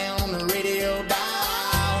 Shine down on the radio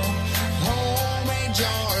dial. Homemade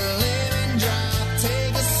jar, lemon drop,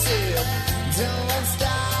 take a sip. Don't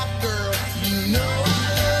stop, girl. You know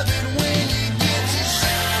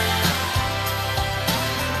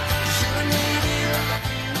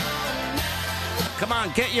come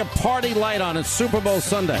on, get your party light on. It's Super Bowl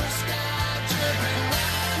Sunday.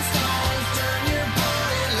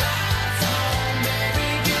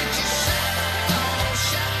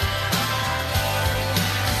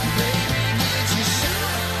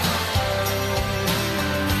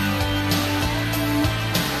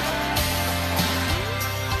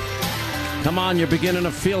 Come on, you're beginning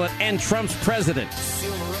to feel it. And Trump's president.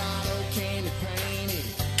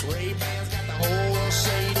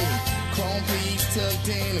 Tucked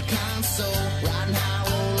in a console, riding high,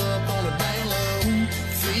 roll up on a bang low.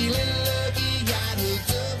 Feeling lucky, got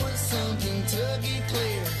hooked up with some Kentucky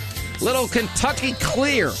Clear. Little Kentucky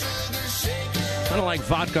Clear. Kind of like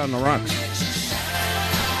vodka on the rocks.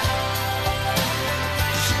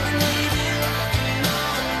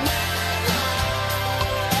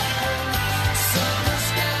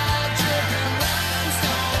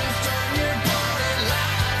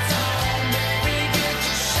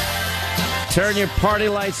 Turn your party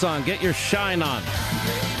lights on. Get your shine on.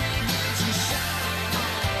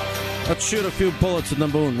 Let's shoot a few bullets in the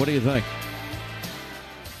moon. What do you think?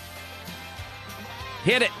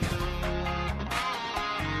 Hit it.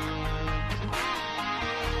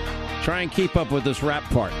 Try and keep up with this rap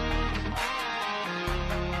part.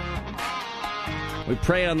 We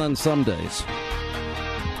pray on some days.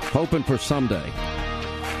 Hoping for someday.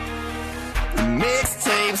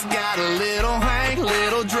 Mixtapes got a little Hank,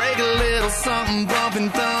 little Drake, a little something bumping,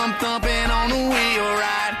 thumping on the wheel,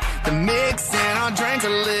 right? The mix in our drinks a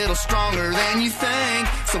little stronger than you think.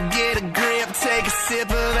 So get a grip, take a sip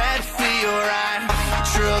of that feel, right?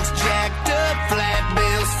 Trucks jacked up, flat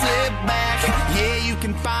bills slip back. Yeah, you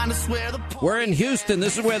can find us where the we're in Houston.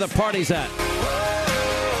 This is where the party's at.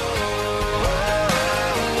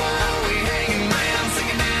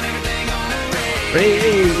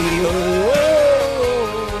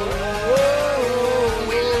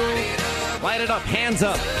 Light it up, hands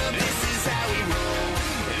up.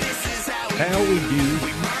 How we do.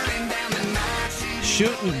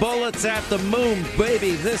 Shooting bullets at the moon,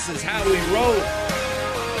 baby. This is how we roll.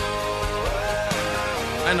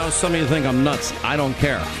 I know some of you think I'm nuts. I don't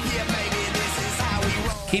care.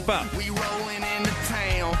 Keep up. We rolling into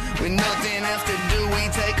town with nothing else to do. We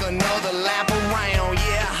take another lap around.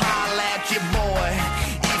 Yeah, holla at your boy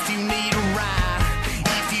if you need a ride.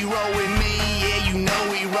 If you roll with me, yeah, you know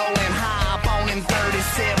we rolling high up on them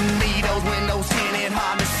 37 needles. Windows tinted,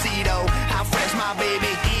 hard to see though. How fresh my baby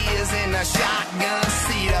is in a shotgun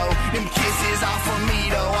seat though. Them kisses off of me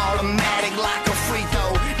though, automatic like a free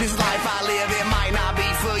throw. This life I live, it might not be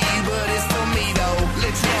for you, but it's for me though.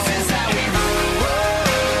 Let's roll. This is how we roll.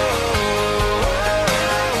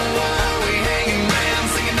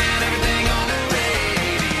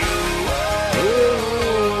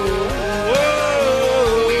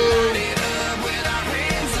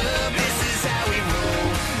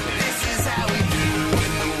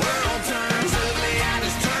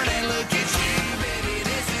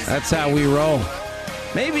 That's how we roll.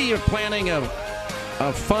 Maybe you're planning a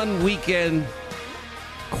fun weekend,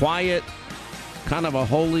 quiet, kind of a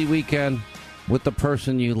holy weekend with the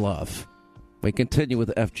person you love. We continue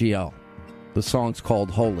with FGL. The song's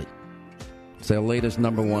called Holy. It's their latest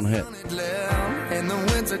 #1 hit. And the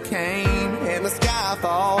winter came and the sky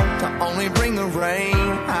fall to only bring the rain.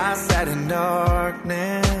 I sat in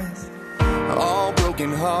darkness, all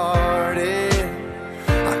broken hearted.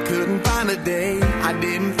 I couldn't find a day, I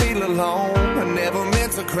didn't feel alone. I never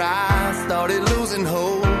meant to cry, started losing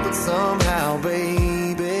hope. But somehow,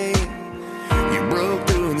 baby, you broke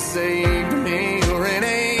through and saved me. You're an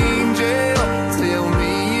angel, tell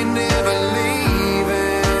me you're never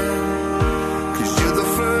leaving. 'Cause you're the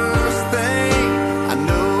first thing I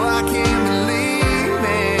know I can't believe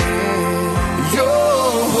in.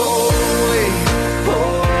 You're holy,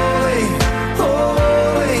 holy,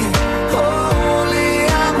 holy, holy.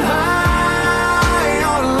 I'm high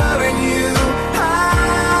on loving you,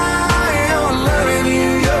 high on loving you.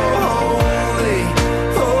 You're holy,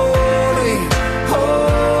 holy,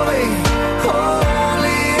 holy,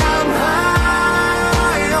 holy. I'm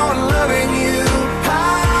high on loving you,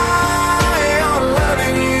 high on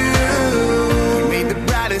loving you. You made the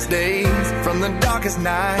brightest days from the darkest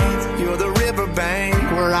nights. You're the riverbank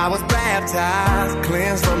where I was baptized,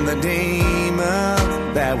 cleansed from the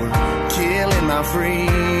demons that were killing my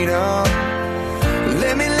freedom.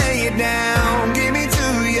 Let me lay it down, give me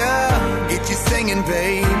to ya, get you singing,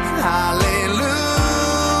 babe. Hallelujah.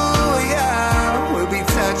 We'll be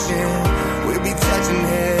touching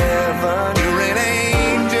heaven. You're an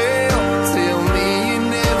angel, tell me you're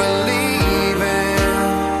never leaving.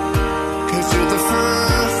 'Cause you're the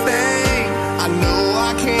first thing I know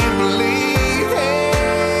I can't believe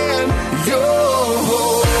in. You're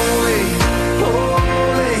holy,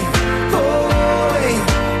 holy, holy,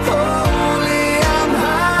 holy. I'm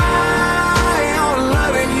high on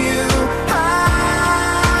loving you,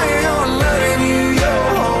 high on loving you. You're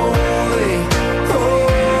holy,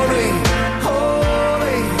 holy,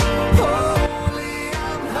 holy, holy.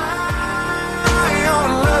 I'm high on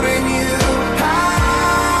loving you,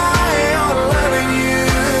 high on loving you.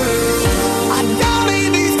 I don't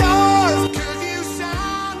need these stars 'cause you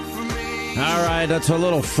shine for me. All right, that's a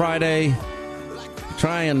little Friday.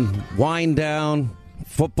 Try and wind down.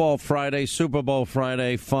 Football Friday, Super Bowl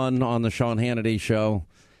Friday, fun on the Sean Hannity Show,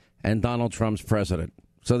 and Donald Trump's president.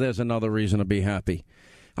 So there's another reason to be happy.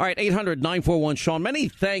 All right, 800-941-SEAN. Many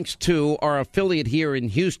thanks to our affiliate here in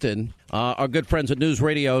Houston, our good friends at News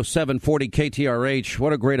Radio 740 KTRH.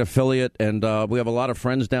 What a great affiliate, and we have a lot of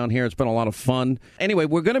friends down here. It's been a lot of fun. Anyway,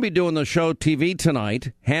 we're going to be doing the show TV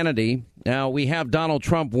tonight, Hannity. Now, we have Donald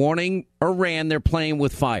Trump warning Iran they're playing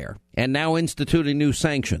with fire and now instituting new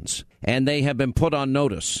sanctions. And they have been put on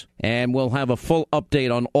notice. And we'll have a full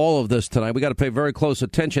update on all of this tonight. We got to pay very close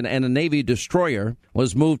attention. And a Navy destroyer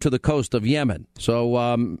was moved to the coast of Yemen.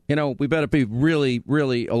 So, we better be really,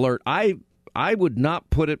 really alert. I would not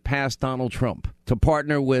put it past Donald Trump to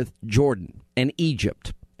partner with Jordan and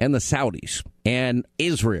Egypt and the Saudis and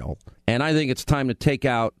Israel. And I think it's time to take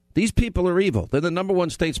out. These people are evil. They're the #1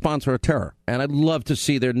 state sponsor of terror. And I'd love to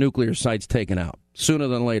see their nuclear sites taken out sooner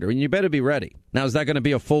than later. And you better be ready. Now, is that going to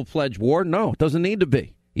be a full-fledged war? No, it doesn't need to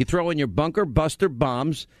be. You throw in your bunker buster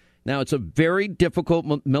bombs. Now, it's a very difficult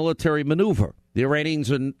military maneuver. The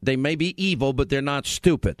Iranians, they may be evil, but they're not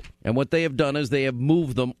stupid. And what they have done is they have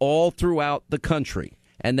moved them all throughout the country.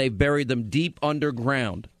 And they've buried them deep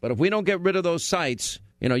underground. But if we don't get rid of those sites,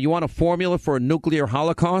 you want a formula for a nuclear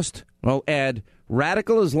holocaust? Well, add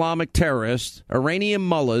radical Islamic terrorists, Iranian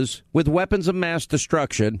mullahs with weapons of mass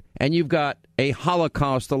destruction, and you've got a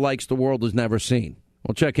Holocaust the likes the world has never seen.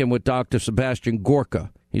 We'll check in with Dr. Sebastian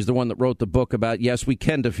Gorka. He's the one that wrote the book about, yes, we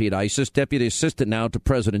can defeat ISIS, deputy assistant now to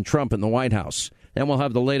President Trump in the White House. Then we'll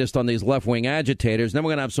have the latest on these left-wing agitators. Then we're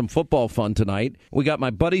going to have some football fun tonight. We got my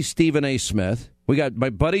buddy Stephen A. Smith. We got my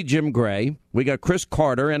buddy Jim Gray. We got Chris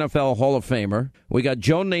Carter, NFL Hall of Famer. We got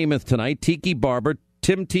Joe Namath tonight, Tiki Barber,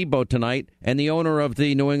 Tim Tebow tonight, and the owner of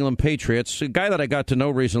the New England Patriots, a guy that I got to know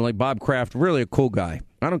recently, Bob Kraft, really a cool guy.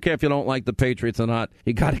 I don't care if you don't like the Patriots or not.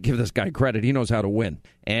 You got to give this guy credit. He knows how to win.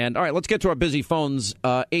 And, all right, let's get to our busy phones,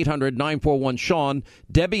 800-941-SEAN.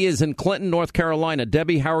 Debbie is in Clinton, North Carolina.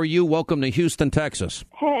 Debbie, how are you? Welcome to Houston, Texas.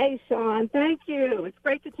 Hey, Sean. Thank you. It's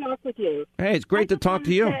great to talk with you. Hey, it's great to talk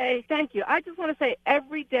to you. Thank you. I just want to say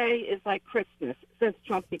every day is like Christmas since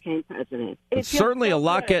Trump became president. It's certainly a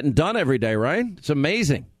lot getting done every day, right? It's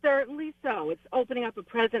amazing. Certainly so. It's opening up a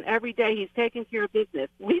present every day. He's taking care of business.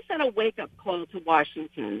 We sent a wake-up call to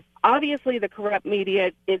Washington. Obviously, the corrupt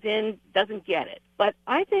media doesn't get it. But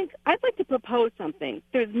I think I'd like to propose something.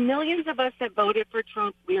 There's millions of us that voted for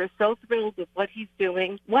Trump. We are so thrilled with what he's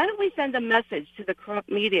doing. Why don't we send a message to the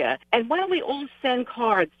corrupt media? And why don't we all send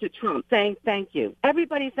cards to Trump saying thank you?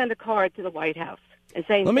 Everybody send a card to the White House and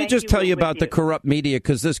saying Let me just tell you about the corrupt media,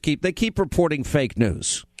 because they keep reporting fake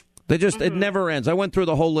news. It never ends. I went through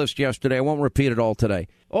the whole list yesterday. I won't repeat it all today.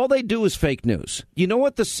 All they do is fake news. You know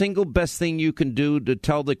what the single best thing you can do to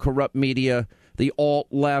tell the corrupt media, the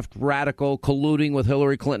alt-left, radical, colluding with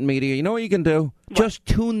Hillary Clinton media, you know what you can do? What? Just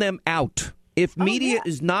tune them out. If media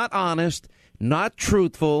is not honest, not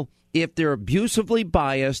truthful, if they're abusively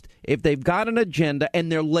biased, if they've got an agenda, and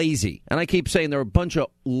they're lazy. And I keep saying they're a bunch of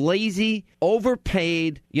lazy,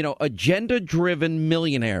 overpaid, agenda-driven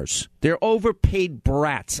millionaires. They're overpaid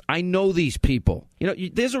brats. I know these people.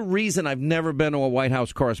 There's a reason I've never been to a White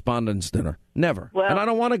House Correspondents' Dinner. Never. Well, and I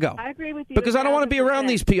don't want to go. I agree with you. Because I don't want to be around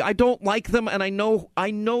these people. I don't like them, and I know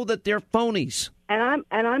that they're phonies. And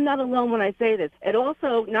I'm not alone when I say this. And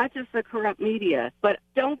also, not just the corrupt media, but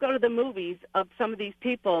don't go to the movies of some of these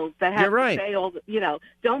people that have to say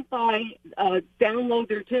don't download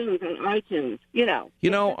their tunes on iTunes.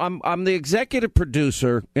 I'm the executive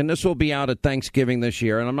producer, and this will be out at Thanksgiving this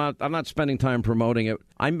year, and I'm not spending time promoting it.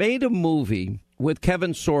 I made a movie with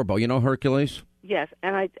Kevin Sorbo. You know Hercules? Yes,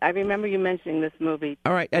 and I remember you mentioning this movie.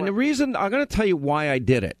 All right, and the reason, I'm going to tell you why I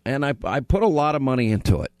did it, and I put a lot of money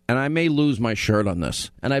into it, and I may lose my shirt on this,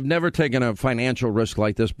 and I've never taken a financial risk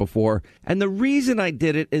like this before, and the reason I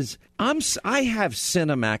did it is I have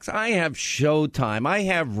Cinemax, I have Showtime, I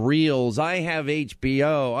have Reels, I have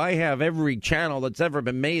HBO, I have every channel that's ever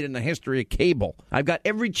been made in the history of cable. I've got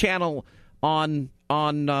every channel on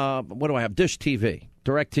what do I have, Dish TV,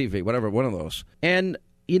 Direct TV, whatever, one of those, and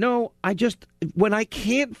when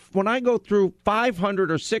I go through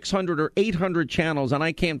 500 or 600 or 800 channels and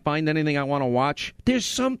I can't find anything I want to watch, there's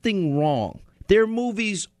something wrong. Their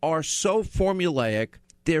movies are so formulaic.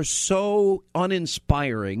 They're so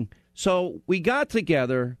uninspiring. So we got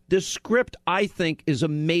together. This script, I think, is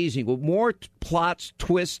amazing with more plots,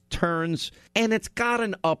 twists, turns, and it's got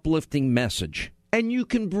an uplifting message. And you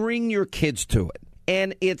can bring your kids to it.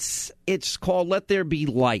 And it's called Let There Be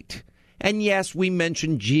Light. And yes, we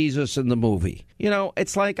mentioned Jesus in the movie.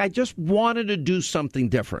 It's like I just wanted to do something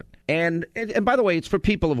different. And by the way, it's for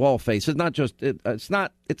people of all faiths. It's not just it's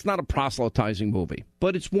not a proselytizing movie,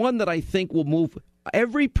 but it's one that I think will move.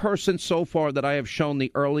 Every person so far that I have shown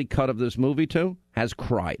the early cut of this movie to has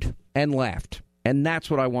cried and laughed. And that's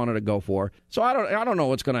what I wanted to go for. So I don't know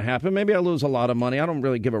what's going to happen. Maybe I lose a lot of money. I don't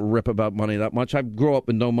really give a rip about money that much. I grew up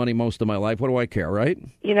with no money most of my life. What do I care, right?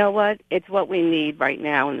 You know what? It's what we need right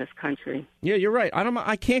now in this country. Yeah, you're right.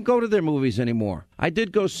 I can't go to their movies anymore. I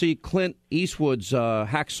did go see Clint Eastwood's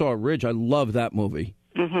Hacksaw Ridge. I love that movie.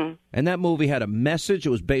 Mm-hmm. And that movie had a message. It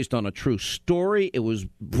was based on a true story. It was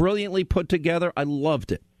brilliantly put together. I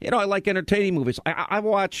loved it. I like entertaining movies. I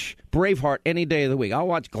watch Braveheart any day of the week. I'll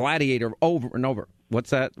watch Gladiator over and over. What's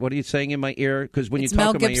that? What are you saying in my ear? Because when it's you talk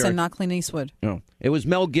Mel in my Gibson, ear, not Clint Eastwood. No, it was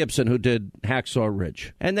Mel Gibson who did Hacksaw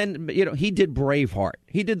Ridge, and then he did Braveheart.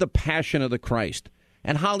 He did The Passion of the Christ.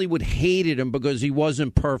 And Hollywood hated him because he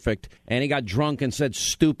wasn't perfect, and he got drunk and said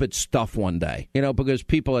stupid stuff one day, because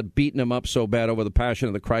people had beaten him up so bad over The Passion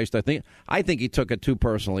of the Christ. I think he took it too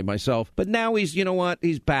personally myself. But now he's,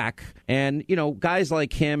 he's back. And, guys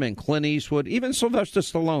like him and Clint Eastwood, even Sylvester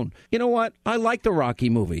Stallone. You know what? I like the Rocky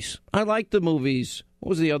movies. I like the movies. What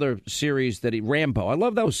was the other series Rambo? I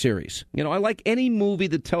love those series. I like any movie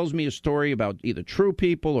that tells me a story about either true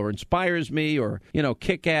people or inspires me or,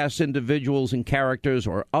 kick-ass individuals and characters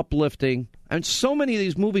or uplifting. And so many of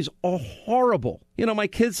these movies are horrible. My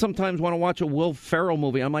kids sometimes want to watch a Will Ferrell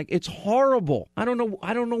movie. I'm like, it's horrible. I don't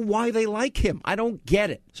know why they like him. I don't get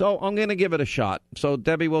it. So I'm going to give it a shot. So,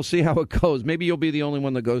 Debbie, we'll see how it goes. Maybe you'll be the only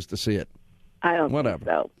one that goes to see it. I don't Whatever. think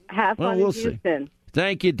so. Have fun in Houston.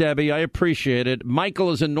 Thank you, Debbie. I appreciate it.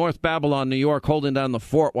 Michael is in North Babylon, New York, holding down the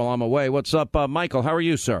fort while I'm away. What's up, Michael? How are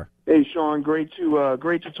you, sir? Hey, Sean. Great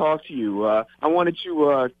to talk to you. I wanted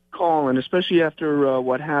to call, and especially after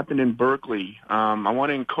what happened in Berkeley, I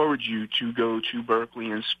want to encourage you to go to Berkeley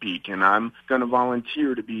and speak. And I'm going to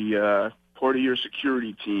volunteer to be part of your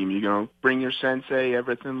security team. You know, bring your sensei,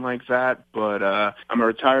 everything like that. But I'm a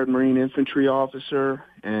retired Marine infantry officer,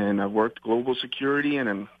 and I've worked global security, and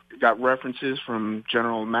I've got references from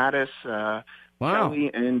General Mattis,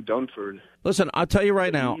 Kelly, and Dunford. Listen, I'll tell you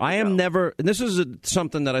right now, I am never, and this is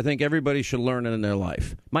something that I think everybody should learn in their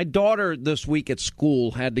life. My daughter this week at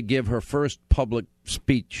school had to give her first public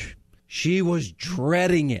speech. She was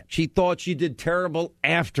dreading it. She thought she did terrible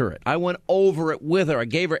after it. I went over it with her. I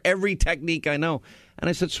gave her every technique I know. And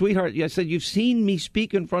I said, sweetheart, I said, you've seen me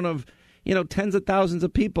speak in front of, tens of thousands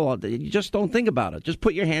of people. You just don't think about it. Just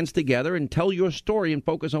put your hands together and tell your story and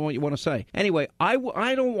focus on what you want to say. Anyway, I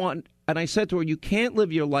don't want, and I said to her, you can't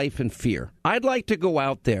live your life in fear. I'd like to go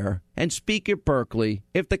out there and speak at Berkeley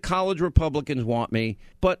if the college Republicans want me.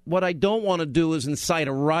 But what I don't want to do is incite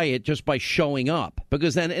a riot just by showing up,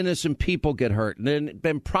 because then innocent people get hurt and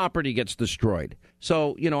then property gets destroyed.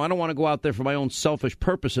 So, I don't want to go out there for my own selfish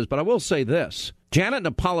purposes. But I will say this. Janet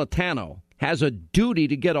Napolitano has a duty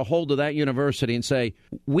to get a hold of that university and say,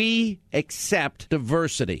 we accept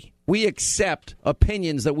diversity. We accept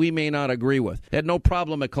opinions that we may not agree with. They had no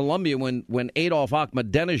problem at Columbia when Adolf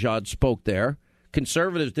Ahmadinejad spoke there.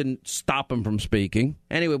 Conservatives didn't stop him from speaking.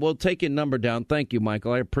 Anyway, we'll take your number down. Thank you,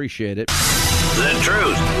 Michael. I appreciate it. The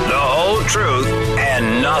truth, the whole truth,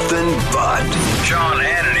 and nothing but. Sean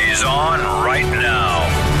Hannity's on right now.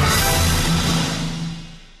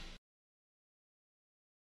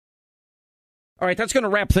 All right, that's going to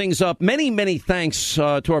wrap things up. Many, many thanks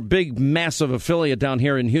to our big, massive affiliate down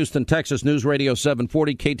here in Houston, Texas, News Radio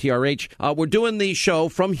 740 KTRH. We're doing the show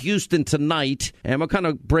from Houston tonight, and we'll kind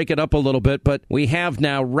of break it up a little bit, but we have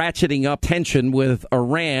now ratcheting up tension with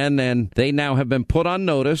Iran, and they now have been put on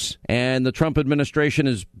notice, and the Trump administration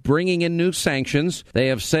is bringing in new sanctions. They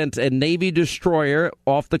have sent a Navy destroyer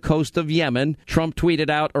off the coast of Yemen. Trump tweeted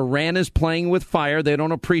out, Iran is playing with fire. They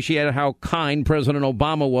don't appreciate how kind President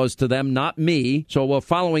Obama was to them, not me. So we're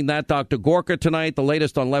following that. Dr. Gorka tonight, the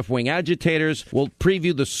latest on left-wing agitators. We'll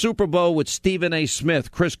preview the Super Bowl with Stephen A. Smith,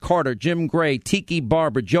 Chris Carter, Jim Gray, Tiki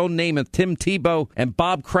Barber, Joe Namath, Tim Tebow, and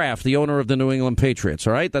Bob Kraft, the owner of the New England Patriots.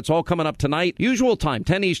 All right, that's all coming up tonight. Usual time,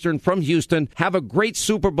 10 Eastern from Houston. Have a great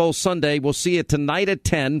Super Bowl Sunday. We'll see you tonight at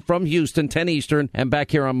 10 from Houston, 10 Eastern, and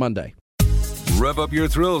back here on Monday. Rev up your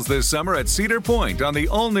thrills this summer at Cedar Point on the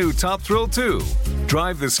all-new Top Thrill 2.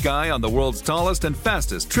 Drive the sky on the world's tallest and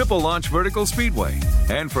fastest triple-launch vertical speedway.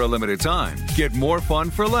 And for a limited time, get more fun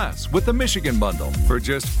for less with the Michigan Bundle for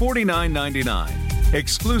just $49.99.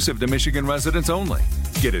 Exclusive to Michigan residents only.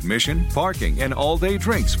 Get admission, parking, and all-day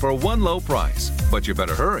drinks for one low price. But you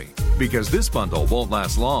better hurry, because this bundle won't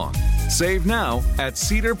last long. Save now at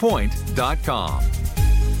cedarpoint.com.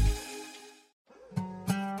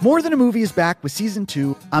 More Than a Movie is back with Season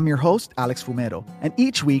 2. I'm your host, Alex Fumero, and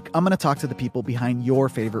each week I'm going to talk to the people behind your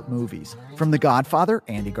favorite movies. From The Godfather,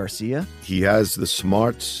 Andy Garcia. He has the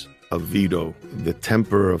smarts of Vito, the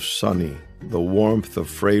temper of Sonny, the warmth of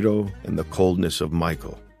Fredo, and the coldness of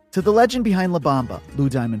Michael. To the legend behind La Bamba, Lou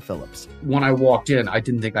Diamond Phillips. When I walked in, I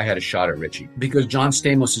didn't think I had a shot at Richie because John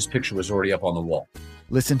Stamos' picture was already up on the wall.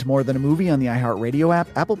 Listen to More Than a Movie on the iHeartRadio app,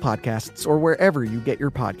 Apple Podcasts, or wherever you get your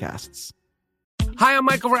podcasts. Hi, I'm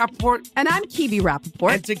Michael Rappaport. And I'm Kibi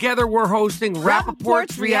Rappaport. And together we're hosting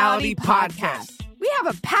Rappaport's Reality Podcast. We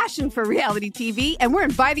have a passion for reality TV, and we're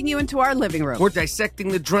inviting you into our living room. We're dissecting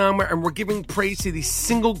the drama, and we're giving praise to the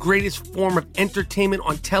single greatest form of entertainment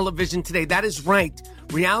on television today. That is right.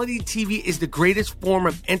 Reality TV is the greatest form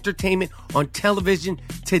of entertainment on television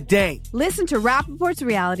today. Listen to Rappaport's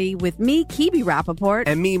Reality with me, Kibi Rappaport.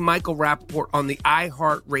 And me, Michael Rappaport, on the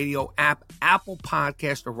iHeartRadio app, Apple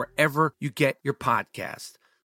Podcast, or wherever you get your podcast.